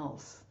anyone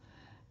else.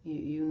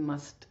 You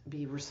must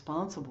be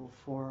responsible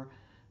for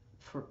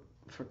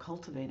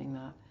cultivating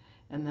that,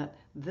 and that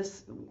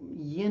this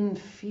yin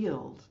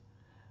field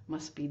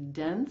must be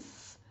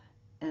dense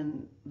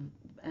and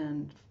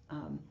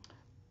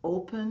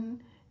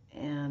open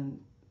and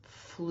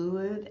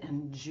fluid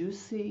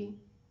juicy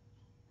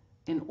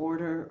in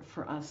order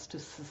for us to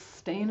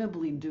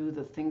sustainably do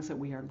the things that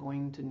we are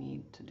going to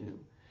need to do.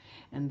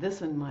 And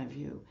this, in my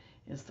view,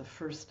 is the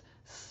first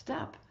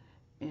step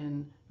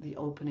in the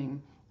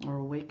opening or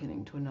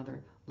awakening to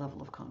another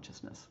level of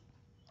consciousness.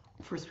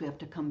 First, we have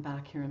to come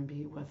back here and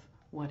be with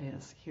what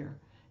is here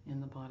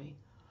in the body.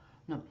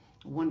 Now,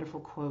 a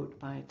wonderful quote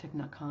by Thich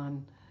Nhat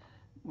Hanh,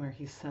 where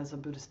he says, a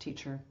Buddhist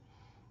teacher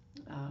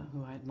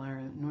who I admire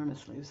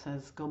enormously, who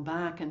says, go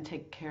back and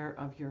take care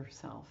of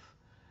yourself.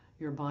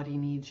 Your body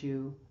needs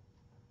you.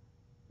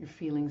 Your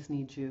feelings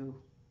need you.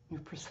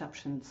 Your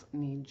perceptions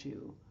need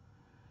you.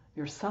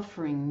 Your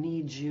suffering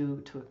needs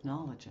you to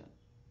acknowledge it.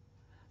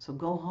 So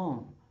go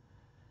home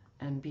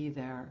and be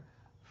there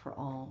for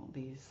all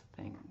these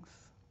things.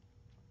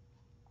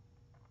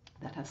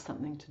 That has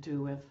something to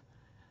do with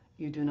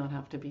you do not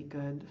have to be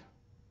good,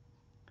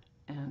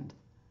 and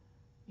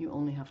you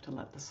only have to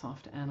let the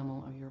soft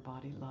animal of your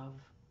body love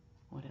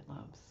what it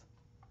loves.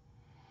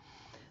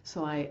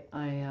 So I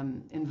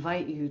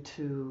invite you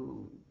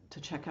to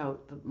check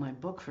out my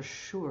book for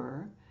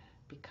sure,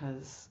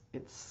 because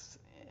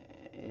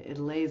it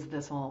lays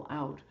this all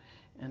out.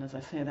 And as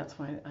I say, that's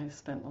why I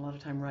spent a lot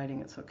of time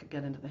writing it, so it could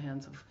get into the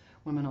hands of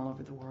women all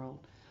over the world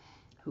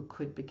who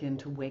could begin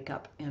to wake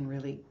up and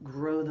really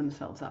grow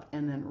themselves up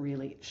and then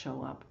really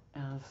show up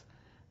as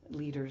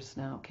leaders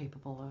now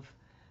capable of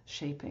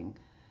shaping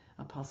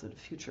a positive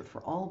future for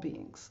all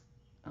beings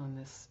on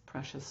this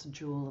precious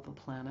jewel of a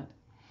planet.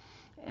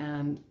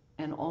 And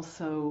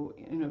also,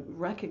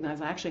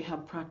 recognize I actually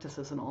have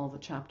practices in all the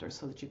chapters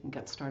so that you can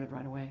get started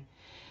right away.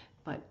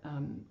 But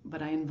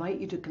I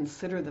invite you to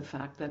consider the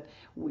fact that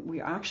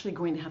we are actually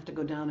going to have to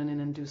go down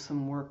and do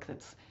some work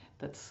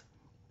that's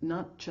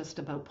not just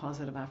about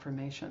positive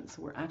affirmations.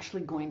 We're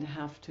actually going to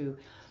have to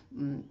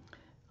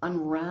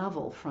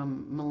unravel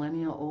from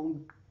millennia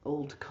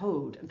old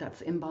code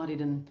that's embodied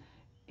in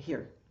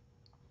here.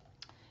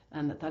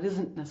 And that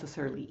isn't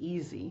necessarily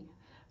easy,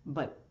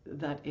 but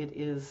that it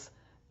is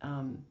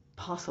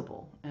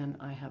possible. And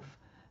I have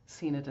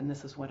seen it, and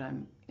this is what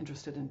I'm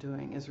interested in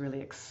doing, is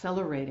really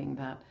accelerating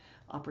that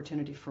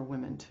opportunity for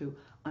women to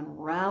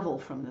unravel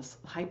from this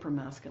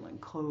hyper-masculine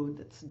code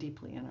that's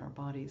deeply in our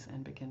bodies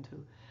and begin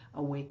to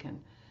awaken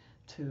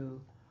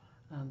to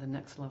the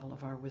next level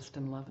of our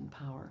wisdom, love, and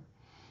power.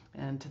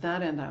 And to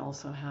that end, I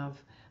also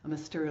have a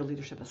Mysterial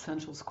Leadership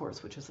Essentials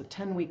course, which is a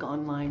 10-week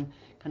online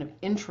kind of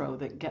intro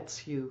that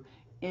gets you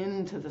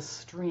into the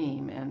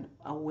stream and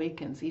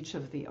awakens each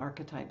of the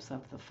archetypes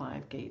of the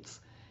 5 gates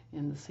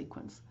in the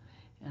sequence.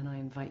 And I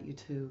invite you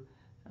to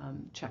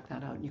check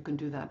that out. You can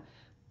do that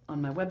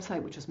on my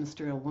website, which is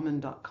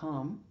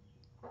mysterialwoman.com.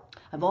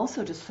 I've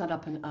also just set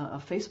up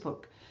a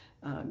Facebook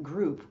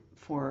group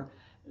to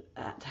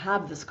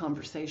have this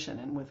conversation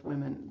and with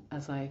women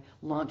as I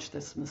launch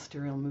this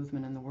Mysterial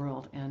movement in the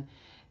world. And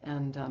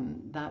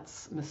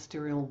that's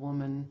Mysterial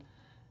Woman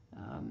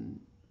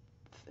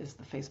is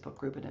the Facebook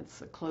group, and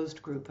it's a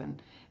closed group.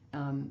 And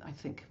I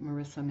think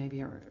Marissa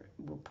maybe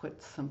will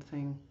put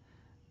something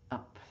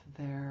up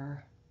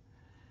there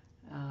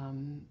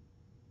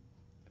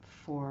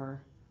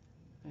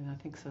and I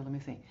think so. Let me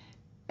see.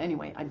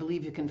 Anyway, I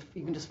believe you can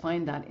just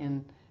find that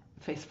in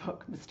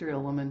Facebook,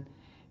 Mysterial Woman,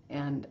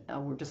 and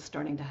we're just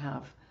starting to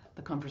have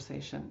the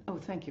conversation. Oh,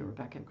 thank you,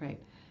 Rebecca. Great.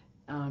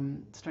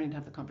 Starting to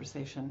have the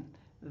conversation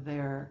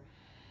there.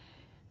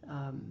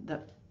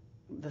 That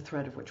the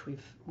thread of which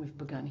we've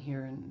begun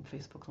here in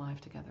Facebook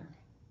Live together.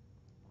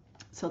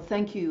 So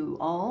thank you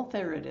all.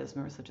 There it is.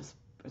 Marissa just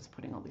is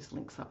putting all these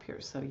links up here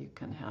so you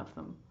can have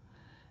them.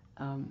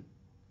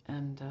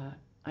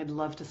 I'd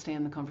love to stay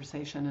in the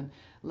conversation and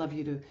love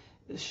you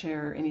to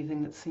share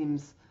anything that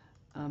seems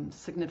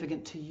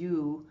significant to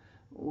you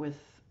with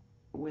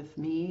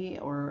me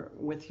or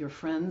with your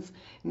friends.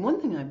 And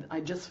one thing I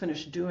just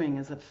finished doing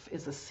is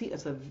a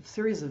series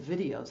of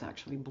videos,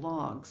 actually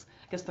blogs.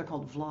 I guess they're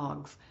called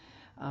vlogs,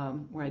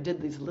 where I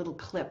did these little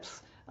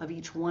clips of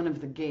each one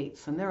of the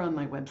gates, and they're on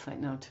my website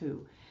now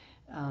too,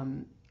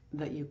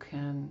 that you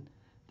can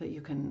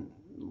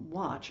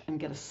watch and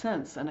get a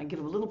sense. And I give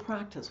a little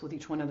practice with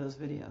each one of those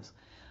videos,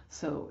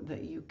 so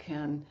that you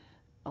can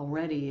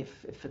already,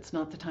 if it's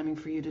not the timing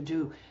for you to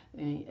do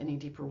any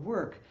deeper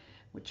work,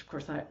 which of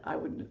course I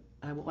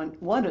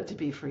want it to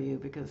be for you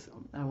because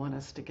I want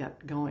us to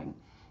get going.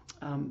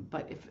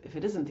 But if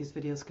it isn't, these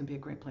videos can be a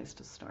great place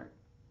to start.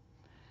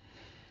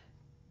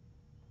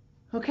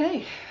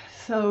 Okay,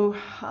 so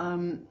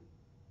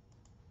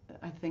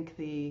I think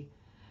the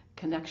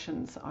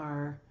connections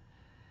are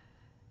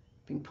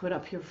being put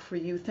up here for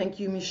you. Thank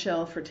you,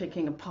 Michelle, for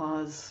taking a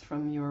pause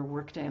from your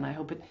workday, and I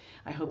hope it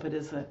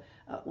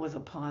was a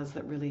pause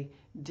that really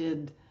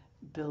did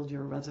build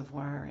your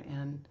reservoir.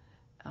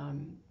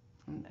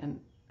 And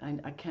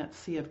I can't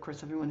see, of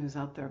course, everyone who's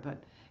out there,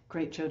 but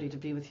great, Jody, to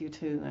be with you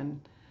too,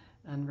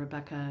 and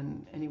Rebecca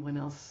and anyone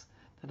else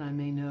that I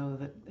may know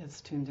that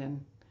has tuned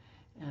in.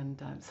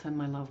 And send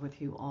my love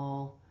with you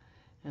all,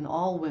 and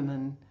all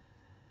women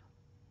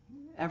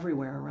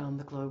everywhere around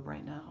the globe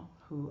right now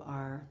who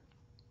are,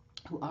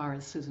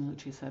 as Susan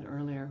Lucci said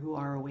earlier, who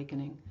are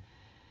awakening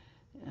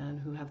and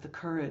who have the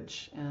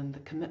courage and the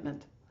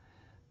commitment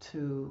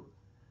to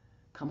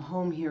come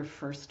home here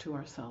first to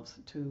ourselves,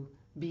 to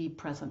be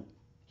present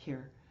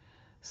here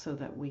so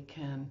that we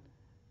can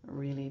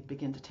really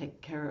begin to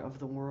take care of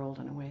the world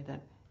in a way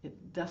that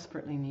it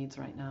desperately needs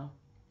right now,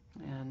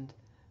 and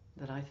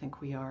that I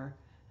think we are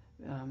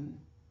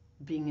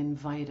being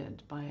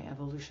invited by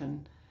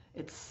evolution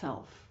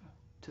itself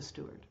to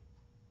steward.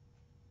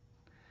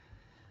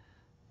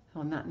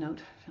 On that note,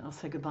 I'll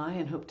say goodbye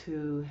and hope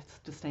to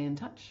stay in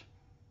touch.